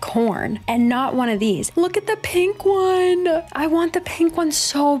bird with corn and not one of these? Look at the pink one. I want the pink one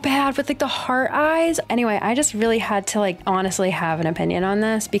so bad with like the heart eyes. Anyway, I just really had to like honestly have an opinion on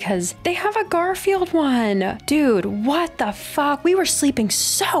this because they have a Garfield one. Dude, what the fuck? We were sleeping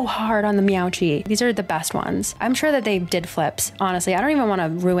so hard on the Meowchi. These are the best ones. I'm sure that they did flips. Honestly, I don't even want to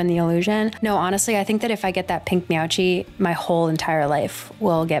ruin the illusion. No, honestly, I think that if I get that pink Meowchi, my whole entire life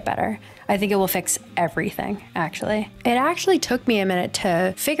will get better. I think it will fix everything, actually. It actually took me a minute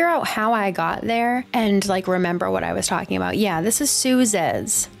to figure out how I got there and like remember what I was talking about. Yeah, this is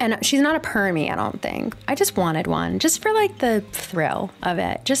Suze's. And she's not a permie, I don't think. I just wanted one, just for like the thrill of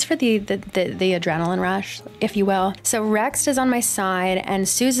it, just for the adrenaline rush, if you will. So Rex is on my side and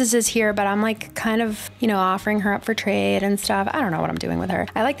Suze's is here, but I'm like kind of, you know, offering her up for trade and stuff. I don't know what I'm doing with her.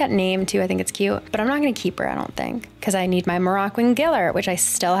 I like that name too. I think it's cute, but I'm not gonna keep her, I don't think, because I need my Moroccan Giller, which I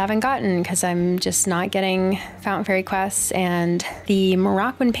still haven't gotten because I'm just not getting Fountain Fairy quests, and the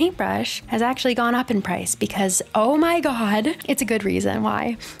Moroccan paintbrush has actually gone up in price because, oh my God, it's a good reason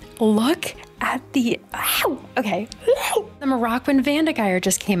why. Look at the, okay. The Moroccan Vandegeyer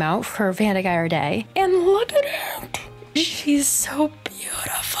just came out for Vandegeyer Day, and look at it. She's so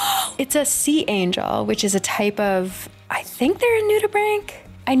beautiful. It's a sea angel, which is a type of, I think they're a nudibranch.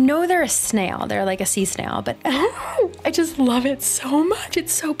 I know they're a snail. They're like a sea snail, but I just love it so much.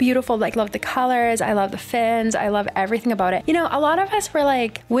 It's so beautiful. Like, love the colors. I love the fins. I love everything about it. You know, a lot of us were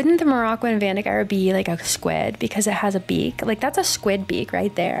like, wouldn't the Moroccan Vandegeyer be like a squid because it has a beak? Like, that's a squid beak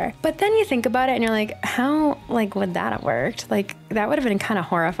right there. But then you think about it and you're like, how, like, would that have worked? Like, that would have been kind of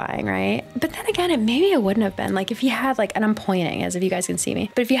horrifying, right? But then again, maybe it wouldn't have been. Like, if you had like, and I'm pointing as if you guys can see me,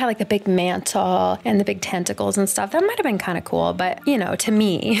 but if you had like the big mantle and the big tentacles and stuff, that might have been kind of cool. But, you know, to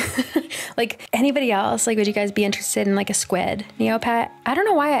me, like anybody else, like, would you guys be interested in like a squid neopet? I don't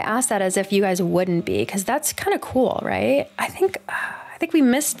know why I asked that as if you guys wouldn't be, because that's kind of cool, right? I think we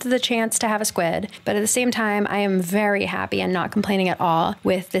missed the chance to have a squid, but at the same time, I am very happy and not complaining at all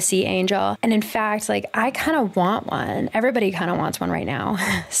with the sea angel. And in fact, like, I kind of want one. Everybody kind of wants one right now.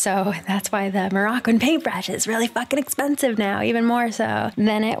 So that's why the Moroccan paintbrush is really fucking expensive now, even more so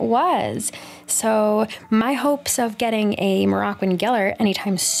than it was. So my hopes of getting a Moroccan Giller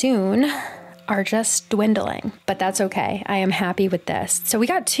anytime soon are just dwindling, but that's okay. I am happy with this. So we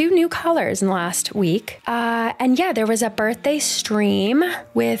got 2 new colors in the last week. And yeah, there was a birthday stream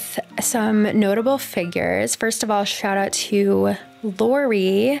with some notable figures. First of all, shout out to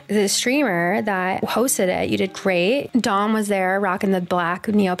Lori, the streamer that hosted it. You did great. Dom was there rocking the black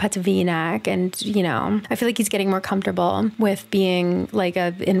Neopets V-neck, and you know, I feel like he's getting more comfortable with being like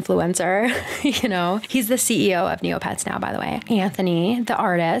an influencer. You know, he's the CEO of Neopets now, by the way. Anthony, the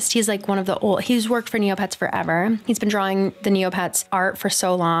artist, he's like one of the old, he's worked for Neopets forever. He's been drawing the Neopets art for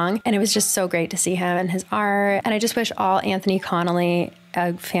so long, and it was just so great to see him and his art. And I just wish all Anthony Connolly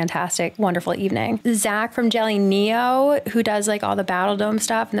a fantastic, wonderful evening. Zach from Jelly Neo, who does like all the Battle Dome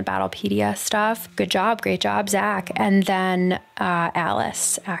stuff and the Battlepedia stuff. Good job, great job, Zach. And then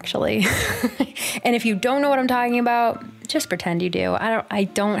Alice, actually. And if you don't know what I'm talking about, just pretend you do. I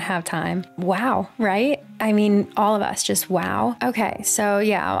don't have time. Wow, right? I mean, all of us just wow. Okay, so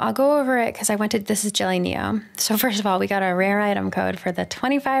yeah, I'll go over it because I went to, this is Jelly Neo. So first of all, we got a rare item code for the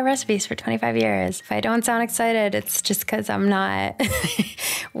 25 recipes for 25 years. If I don't sound excited, it's just because I'm not.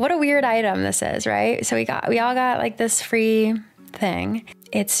 What a weird item this is, right? So we all got like this free thing.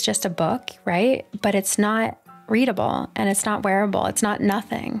 It's just a book, right? But it's not readable and it's not wearable. It's not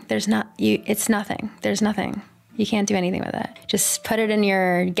nothing. It's nothing. There's nothing. You can't do anything with it. Just put it in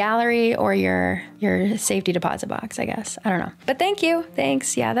your gallery or your safety deposit box, I guess. I don't know. But thank you.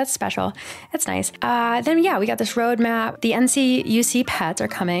 Thanks. Yeah, that's special. That's nice. Then yeah, we got this roadmap. The NCUC pets are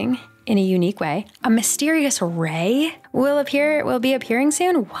coming in a unique way. A mysterious ray will be appearing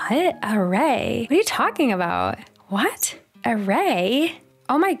soon. What? A ray? What are you talking about? What? A ray?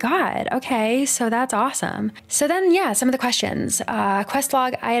 Oh my God. Okay. So that's awesome. So then, yeah, some of the questions, quest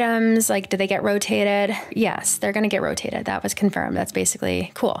log items, like, do they get rotated? Yes, they're going to get rotated. That was confirmed. That's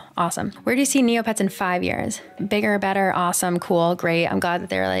basically cool. Awesome. Where do you see Neopets in 5 years? Bigger, better, awesome, cool, great. I'm glad that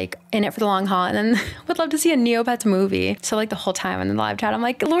they're like in it for the long haul. And then would love to see a Neopets movie. So like the whole time in the live chat, I'm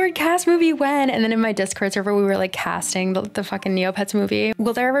like, Lord, cast movie when? And then in my Discord server, we were like casting the fucking Neopets movie.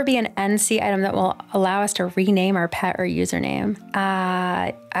 Will there ever be an NC item that will allow us to rename our pet or username?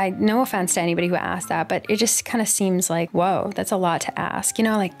 No offense to anybody who asked that, but it just kind of seems like, whoa, that's a lot to ask, you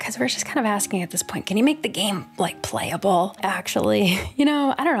know, like, cause we're just kind of asking at this point, can you make the game like playable actually? You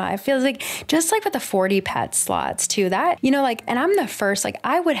know, I don't know. It feels like just like with the 40 pet slots too, that, you know, like, and I'm the first, like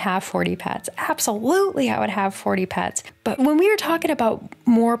I would have 40 pets. Absolutely. I would have 40 pets. But when we were talking about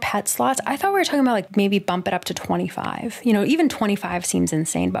more pet slots, I thought we were talking about like maybe bump it up to 25, you know, even 25 seems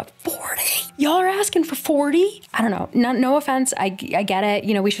insane, but 40, y'all are asking for 40. I don't know. No offense. I get it.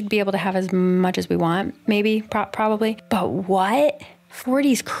 You know, we should be able to have as much as we want, maybe, probably. But what?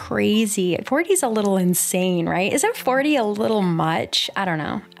 40 is crazy. 40 is a little insane, right? Isn't 40 a little much? I don't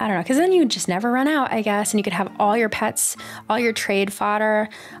know. Because then you just never run out, I guess. And you could have all your pets, all your trade fodder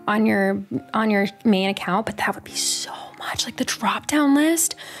on your main account. But that would be so much. Like the drop down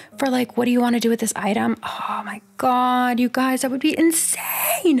list for like, what do you want to do with this item? Oh my God, you guys, that would be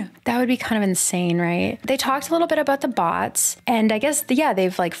insane. That would be kind of insane, right? They talked a little bit about the bots, and I guess, yeah,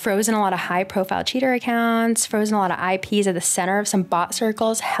 they've like frozen a lot of high profile cheater accounts, frozen a lot of IPs at the center of some bot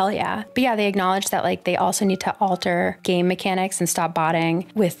circles. Hell yeah. But yeah, they acknowledged that like they also need to alter game mechanics and stop botting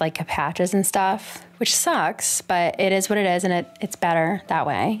with like patches and stuff, which sucks, but it is what it is, and it's better that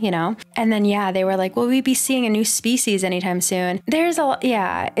way, you know? And then, yeah, they were like, will we be seeing a new species anytime soon?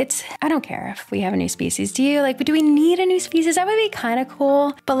 I don't care if we have a new species. Do you? Like, do we need a new species? That would be kind of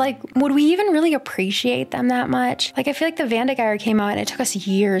cool, but like, would we even really appreciate them that much? Like, I feel like the Vandegeyer came out and it took us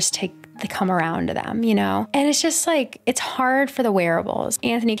years to come around to them, you know? And it's just like, it's hard for the wearables.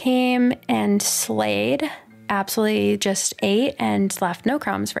 Anthony came and slayed, absolutely just ate and left no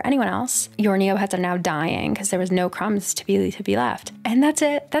crumbs for anyone else. Your Neopets are now dying because there was no crumbs to be left. And that's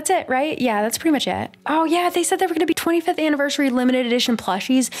it, right? Yeah, that's pretty much it. Oh yeah, they said they were gonna be 25th anniversary limited edition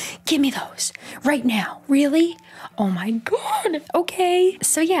plushies. Give me those right now. Really? Oh my God. Okay.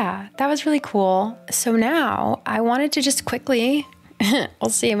 So yeah, that was really cool. So now I wanted to just quickly, we'll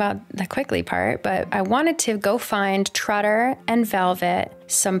see about the quickly part, but I wanted to go find Trotter and Velvet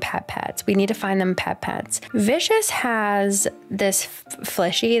some pets. We need to find them pets. Vicious has this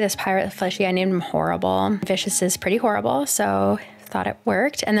Fleshy, this pirate Fleshy. I named him Horrible. Vicious is pretty horrible, so thought it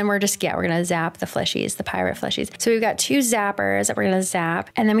worked. And then we're gonna zap the fleshies, the pirate fleshies. So we've got 2 zappers that we're gonna zap.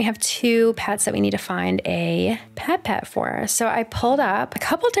 And then we have 2 pets that we need to find a pet for. So I pulled up a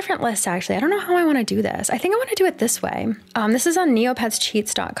couple different lists actually. I don't know how I wanna do this. I think I wanna do it this way. This is on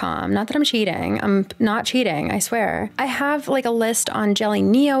neopetscheats.com. Not that I'm cheating. I'm not cheating, I swear. I have like a list on Jelly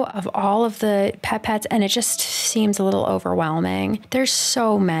Neo of all of the pets, and it just seems a little overwhelming. There's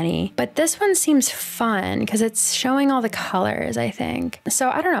so many, but this one seems fun because it's showing all the colors, I think. So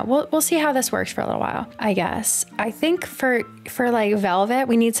I don't know. We'll see how this works for a little while, I guess. I think for like Velvet,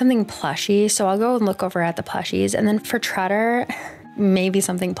 we need something plushy. So I'll go and look over at the plushies. And then for Trotter, maybe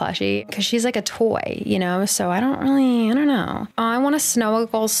something plushy because she's like a toy, you know? So I don't know. Oh, I want a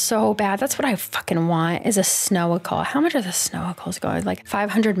Snowicle so bad. That's what I fucking want, is a Snowicle. How much are the Snowicles going? Like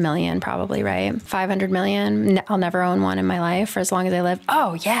 500 million probably, right? 500 million. I'll never own one in my life for as long as I live.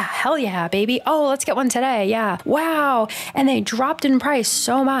 Oh yeah, hell yeah, baby. Oh, let's get one today. Yeah. Wow. And they dropped in price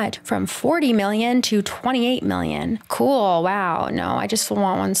so much from 40 million to 28 million. Cool. Wow. No, I just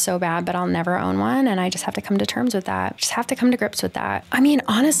want one so bad, but I'll never own one. And I just have to come to terms with that. Just have to come to grips with that. I mean,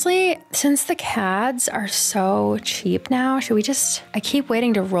 honestly, since the CADs are so cheap now, I keep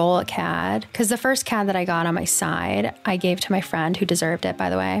waiting to roll a CAD, because the first CAD that I got on my side, I gave to my friend who deserved it, by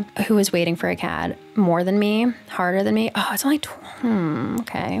the way, who was waiting for a CAD more than me, harder than me. Oh, it's only,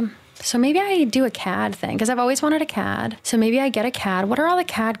 okay. So maybe I do a CAD thing, because I've always wanted a CAD. So maybe I get a CAD. What are all the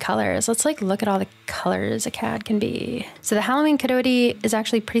CAD colors? Let's like look at all the colors a CAD can be. So the Halloween Coyote is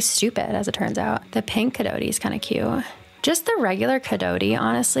actually pretty stupid, as it turns out. The pink Coyote is kind of cute. Just the regular Coyote,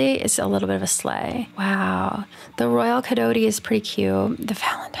 honestly, is a little bit of a sleigh. Wow. The Royal Coyote is pretty cute. The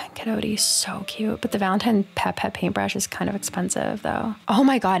Valentine Coyote is so cute, but the Valentine Pet paintbrush is kind of expensive though. Oh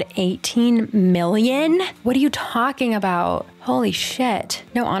my God, 18 million? What are you talking about? Holy shit.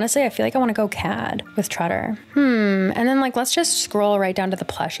 No, honestly, I feel like I want to go CAD with Trotter. And then like, let's just scroll right down to the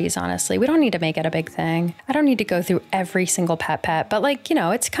plushies, honestly. We don't need to make it a big thing. I don't need to go through every single pet, but like, you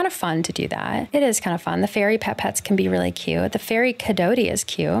know, it's kind of fun to do that. It is kind of fun. The fairy pets can be really cute. The fairy Coyote is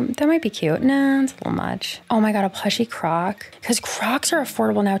cute. That might be cute. Nah, it's a little much. Oh my God, a plushie croc. Because crocs are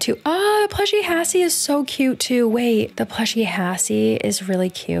affordable now too. Oh, the plushie Hassie is so cute too. Wait, the plushie Hassie is really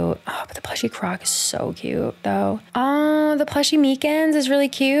cute. Oh, but the plushie croc is so cute though. Oh, the plushie Meekins is really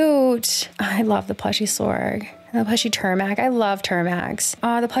cute. I love the plushie Sorg. And the plushie Termac. I love Termacs.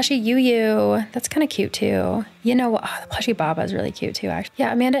 Oh, the plushie Yu. That's kind of cute too. You know what? Oh, the plushie Baba is really cute too, actually.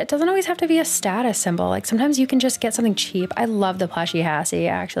 Yeah, Amanda, it doesn't always have to be a status symbol. Like sometimes you can just get something cheap. I love the plushie Hassie,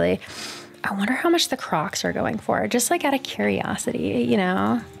 actually. I wonder how much the Crocs are going for, just like out of curiosity, you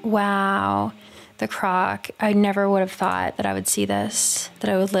know? Wow. The croc, I never would have thought that I would see this, that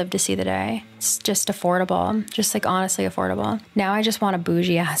I would live to see the day. It's just affordable, just like honestly affordable. Now I just want a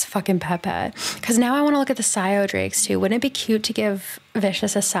bougie ass fucking pet. Because now I want to look at the Scio Drakes too. Wouldn't it be cute to give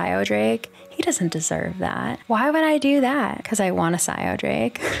Vicious a Scio Drake? He doesn't deserve that. Why would I do that? Because I want a Scio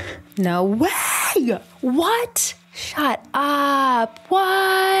Drake. No way! What? Shut up.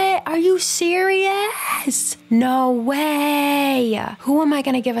 What? Are you serious? No way. Who am I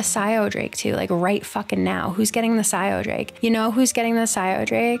going to give a Scio Drake to? Like right fucking now. Who's getting the Scio Drake? You know who's getting the Scio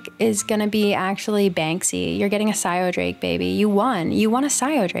Drake is going to be actually Banksy. You're getting a Scio Drake, baby. You won. You won a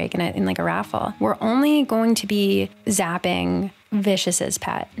Scio Drake in like a raffle. We're only going to be zapping Vicious's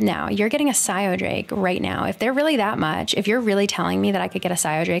pet. Now, you're getting a Scio Drake right now. If they're really that much, if you're really telling me that I could get a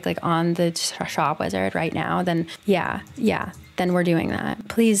Scio Drake like on the shop wizard right now, then yeah, then we're doing that.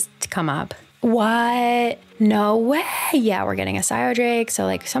 Please come up. What? No way. Yeah, we're getting a Scio Drake. So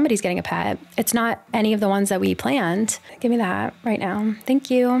like somebody's getting a pet. It's not any of the ones that we planned. Give me that right now.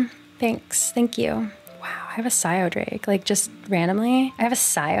 Thank you. Thanks. Thank you. Wow, I have a Scio Drake. Like just randomly. I have a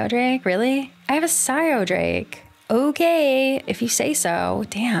Scio Drake? Really? I have a Scio Drake. Okay, if you say so.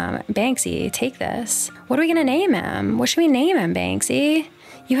 Damn, Banksy, take this. What are we gonna name him? What should we name him, Banksy?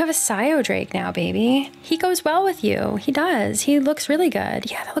 You have a Scio Drake now, baby. He goes well with you. He does. He looks really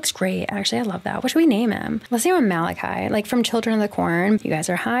good. Yeah, that looks great. Actually, I love that. What should we name him? Let's name him Malachi, like from Children of the Corn. You guys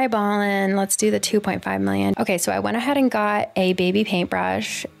are highballing. Let's do the 2.5 million. Okay, so I went ahead and got a baby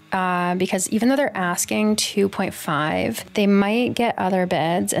paintbrush. Because even though they're asking 2.5, they might get other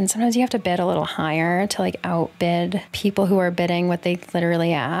bids. And sometimes you have to bid a little higher to like outbid people who are bidding what they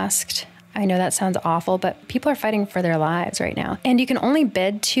literally asked. I know that sounds awful, but people are fighting for their lives right now. And you can only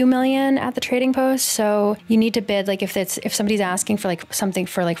bid 2 million at the trading post. So you need to bid like if somebody's asking for like something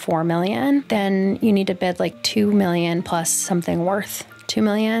for like 4 million, then you need to bid like 2 million plus something worth 2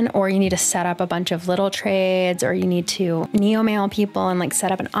 million, or you need to set up a bunch of little trades, or you need to neo-mail people and like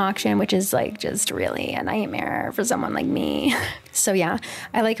set up an auction, which is like just really a nightmare for someone like me. So yeah,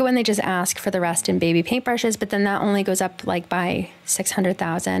 I like it when they just ask for the rest in baby paintbrushes, but then that only goes up like by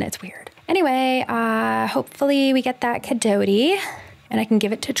 600,000. It's weird. Anyway, hopefully we get that Coyote and I can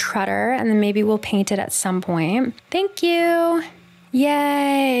give it to Trotter and then maybe we'll paint it at some point. Thank you.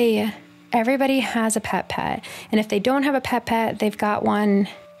 Yay. Everybody has a pet. And if they don't have a pet, they've got one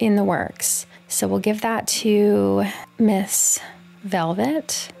in the works. So we'll give that to Miss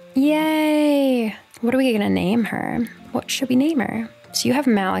Velvet. Yay. What are we gonna name her? What should we name her? So you have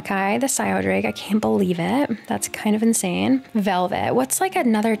Malachi, the Scio Drake. I can't believe it. That's kind of insane. Velvet. What's like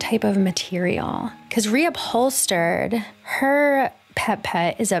another type of material? Because reupholstered, her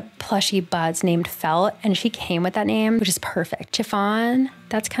pet is a plushy Buzz named Felt, and she came with that name, which is perfect. Chiffon,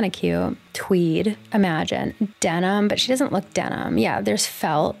 that's kind of cute. Tweed, imagine. Denim, but she doesn't look denim. Yeah, there's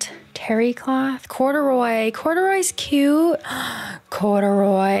Felt. Terry cloth, corduroy. Corduroy's cute.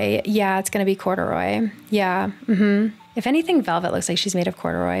 Corduroy. Yeah, it's gonna be corduroy. Yeah, If anything, Velvet looks like she's made of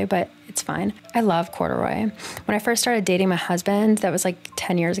corduroy, but it's fine. I love corduroy. When I first started dating my husband, that was like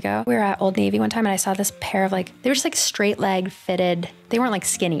 10 years ago, we were at Old Navy one time and I saw this pair of like, they were just like straight leg fitted. They weren't like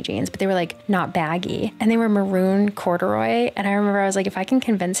skinny jeans, but they were like not baggy. And they were maroon corduroy. And I remember I was like, if I can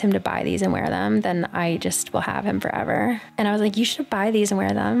convince him to buy these and wear them, then I just will have him forever. And I was like, you should buy these and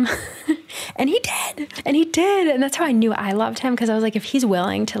wear them. And he did. And he did. And that's how I knew I loved him, because I was like, if he's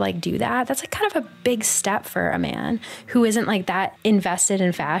willing to like do that, that's like kind of a big step for a man who isn't like that invested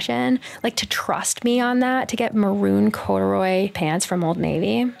in fashion, like to trust me on that, to get maroon corduroy pants from Old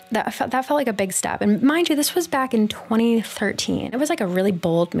Navy. That felt like a big step. And mind you, this was back in 2013. It was like a really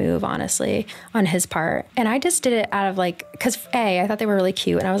bold move, honestly, on his part. And I just did it out of like, because I thought they were really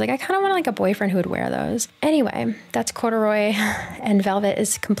cute. And I was like, I kind of want like a boyfriend who would wear those. Anyway, that's corduroy and velvet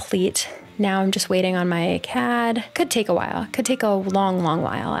is complete. Now I'm just waiting on my CAD. Could take a while. Could take a long, long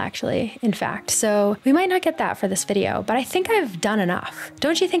while, actually, in fact. So we might not get that for this video, but I think I've done enough.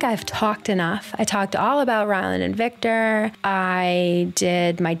 Don't you think I've talked enough? I talked all about Ryland and Victor. I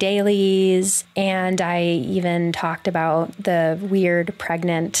did my dailies, and I even talked about the weird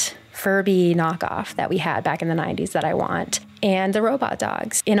pregnant Furby knockoff that we had back in the 90s that I want, and the robot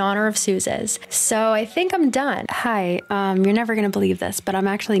dogs in honor of Suze's. So I think I'm done. Hi, you're never gonna believe this, but I'm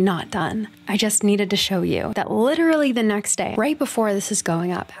actually not done. I just needed to show you that literally the next day, right before this is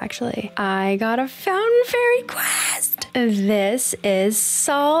going up, actually, I got a Fountain Fairy quest. This is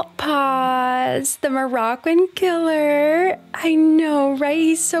Salt Paws, the Moroccan killer. I know, right?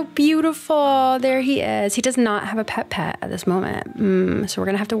 He's so beautiful. There he is. He does not have a pet at this moment. So we're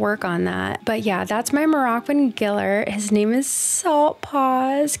gonna have to work on that. But yeah, that's my Moroccan killer. His name is Salt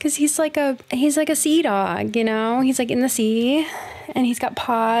Paws, because he's like a sea dog, you know? He's like in the sea and he's got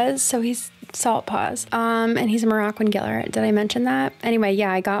paws, so he's Salt Paws. And he's a Moroccan killer. Did I mention that? Anyway,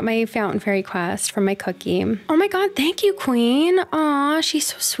 yeah, I got my Fountain Fairy quest from my cookie. Oh my God, thank you, Queen. Aw, she's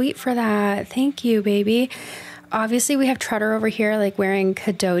so sweet for that. Thank you, baby. Obviously, we have Trutter over here like wearing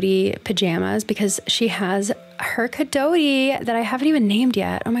Cadoti pajamas because she has her Cadoti that I haven't even named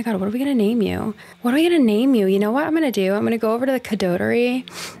yet. Oh my God, what are we gonna name you? What are we gonna name you? You know what I'm gonna do? I'm gonna go over to the Cadotery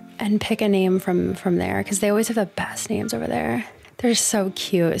and pick a name from there, because they always have the best names over there. They're so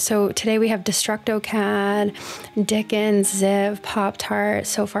cute. So today we have Destructo Cad, Dickens, Ziv, Pop-Tart,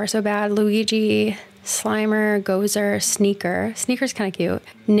 So Far So Bad, Luigi, Slimer, Gozer, Sneaker. Sneaker's kind of cute.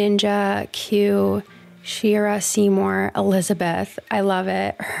 Ninja, Q, Shira, Seymour, Elizabeth, I love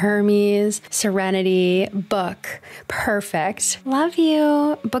it. Hermes, Serenity, Book, perfect. Love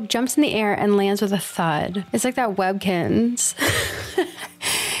you. Book jumps in the air and lands with a thud. It's like that Webkins.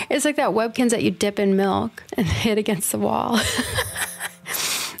 It's like that Webkins that you dip in milk and hit against the wall.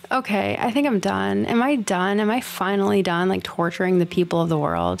 Okay, I think I'm done. Am I done? Am I finally done, like torturing the people of the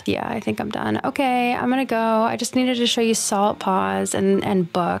world? Yeah, I think I'm done. Okay, I'm gonna go. I just needed to show you Salt Paws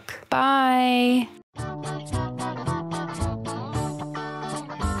and Book. Bye.